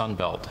why the Sun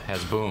Belt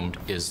has boomed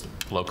is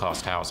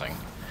low-cost housing.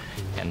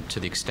 And to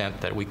the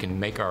extent that we can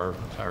make or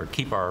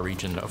keep our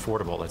region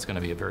affordable, that's going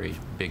to be a very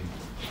big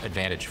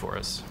advantage for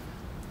us.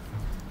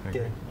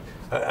 Yeah.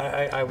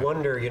 I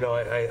wonder, you know,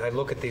 I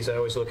look at these, I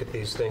always look at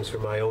these things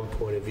from my own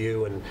point of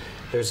view, and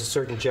there's a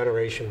certain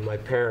generation of my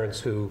parents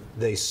who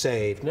they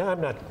saved. Now,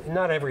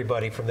 not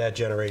everybody from that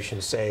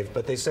generation saved,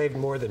 but they saved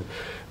more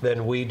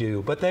than we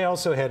do. But they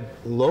also had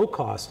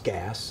low-cost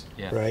gas,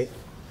 yes. right?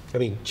 I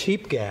mean,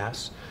 cheap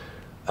gas,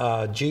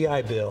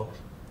 GI Bill,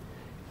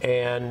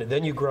 and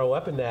then you grow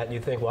up in that and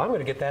you think, well, I'm going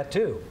to get that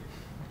too,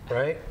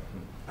 right?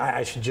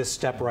 I should just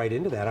step right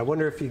into that. I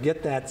wonder if you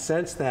get that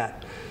sense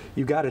that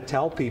you got to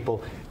tell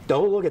people,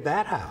 don't look at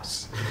that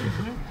house.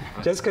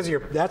 Just because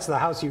that's the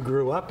house you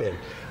grew up in.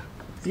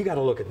 You got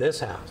to look at this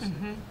house.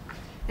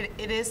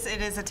 It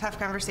is a tough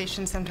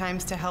conversation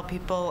sometimes to help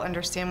people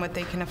understand what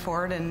they can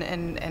afford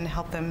and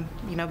help them,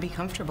 you know, be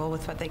comfortable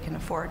with what they can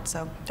afford.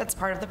 So that's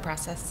part of the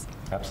process.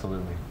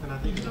 Absolutely. And I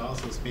think it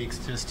also speaks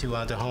just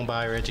to home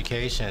buyer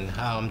education,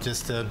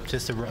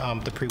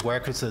 the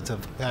prerequisites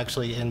of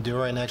actually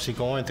enduring, actually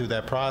going through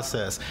that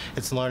process.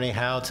 It's learning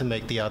how to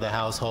make the other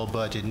household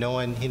budget,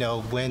 knowing, you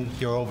know, when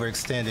you're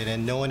overextended,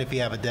 and knowing if you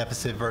have a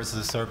deficit versus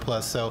a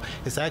surplus. So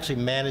it's actually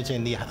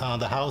managing the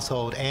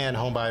household and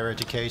home buyer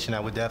education.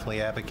 I would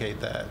definitely advocate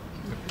that.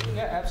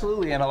 Yeah,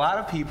 absolutely. And a lot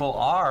of people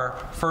are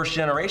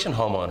first-generation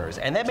homeowners,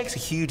 and that makes a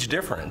huge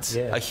difference.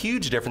 Yeah. A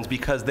huge difference,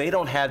 because they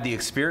don't have the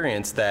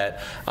experience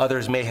that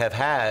others may have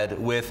had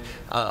with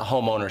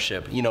home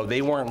ownership. You know,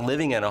 they weren't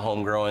living in a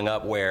home growing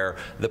up where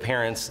their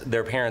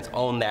parents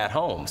owned that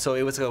home. So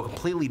it was a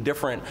completely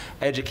different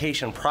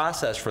education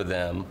process for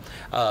them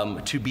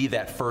to be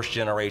that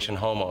first-generation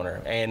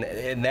homeowner.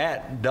 And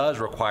that does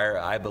require,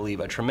 I believe,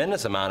 a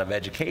tremendous amount of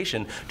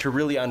education to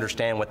really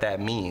understand what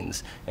that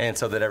means, and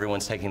so that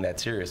everyone's taking that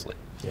seriously.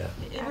 Yeah.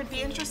 It would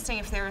be interesting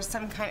if there was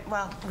some kind,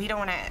 well, we don't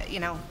want to, you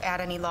know, add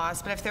any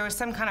laws, but if there was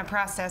some kind of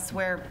process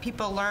where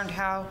people learned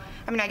how,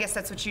 I mean, I guess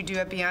that's what you do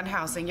at Beyond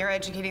Housing. You're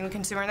educating the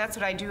consumer, and that's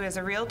what I do as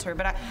a realtor.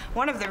 But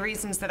one of the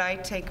reasons that I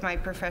take my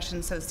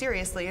profession so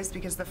seriously is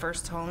because the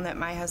first home that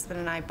my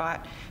husband and I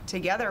bought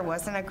together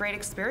wasn't a great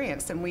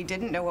experience, and we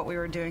didn't know what we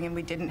were doing, and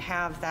we didn't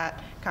have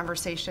that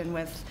conversation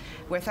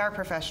with our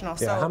professional.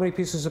 Yeah. So, how many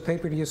pieces of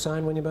paper do you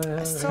sign when you buy a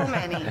house? so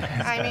many.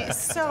 I mean,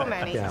 so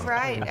many. Yeah.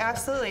 Right,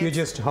 absolutely. You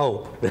just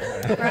hope.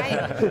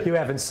 Right. You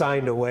haven't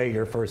signed away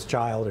your first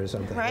child or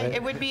something. Right. Right.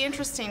 It would be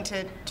interesting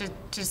to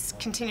just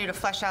continue to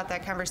flesh out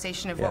that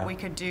conversation of Yeah. what we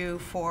could do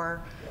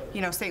for,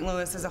 you know, St.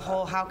 Louis as a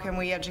whole. How can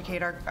we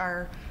educate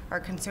our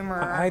consumer?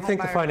 Our I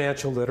think the homebuyer?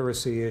 financial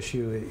literacy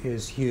issue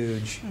is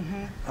huge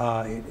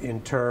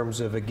in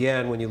terms of,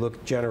 again, when you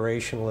look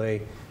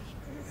generationally,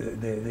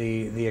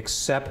 the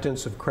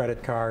acceptance of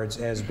credit cards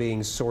as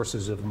being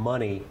sources of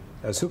money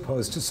as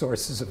opposed to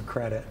sources of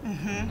credit.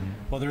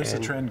 Well, there is a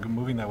trend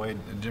moving that way.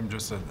 Jim,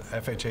 just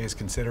FHA is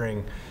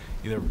considering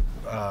either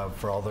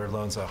for all their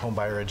loans a home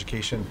buyer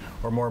education,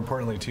 or more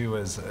importantly too,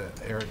 as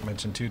Eric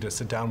mentioned too, to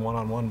sit down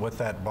one-on-one with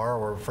that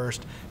borrower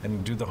first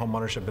and do the home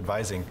ownership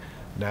advising.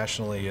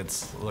 Nationally,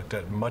 it's looked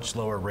at much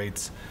lower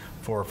rates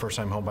for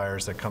first-time home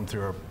buyers that come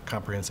through a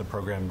comprehensive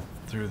program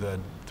through the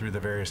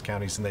various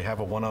counties, and they have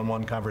a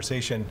one-on-one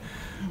conversation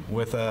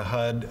with a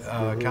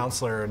HUD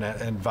counselor and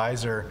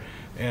advisor,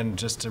 and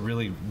just to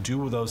really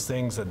do those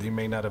things that you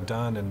may not have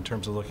done in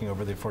terms of looking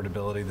over the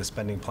affordability, the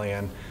spending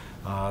plan,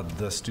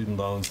 the student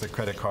loans, the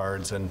credit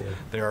cards, and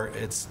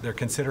they're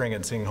considering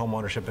it, seeing home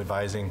ownership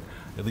advising,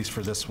 at least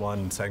for this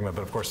one segment.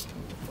 But of course,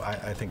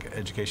 I think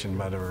education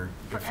matter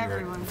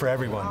for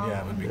everyone.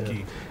 Yeah, would be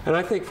key. And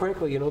I think,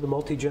 frankly, you know, the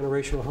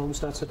multi-generational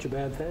home's not such a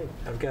bad thing.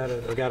 I've got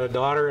a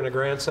daughter and a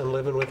grandson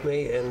living with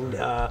me, and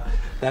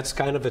that's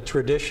kind of a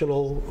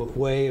traditional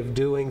way of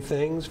doing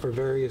things for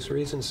various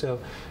reasons. So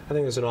I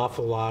think there's an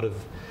awful lot of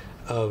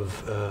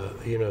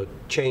you know,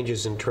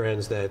 changes and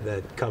trends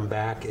that come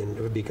back,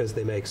 and because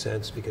they make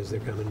sense, because they're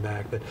coming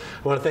back. But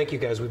I want to thank you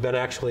guys. We've been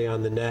actually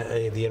on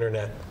the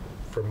internet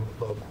for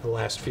the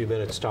last few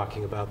minutes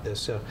talking about this.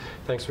 So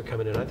thanks for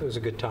coming in. I thought it was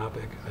a good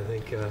topic. I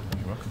think You're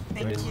welcome.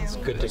 Thank you. It's a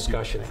good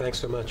discussion. Thanks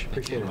so much.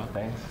 Appreciate it.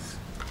 Thanks.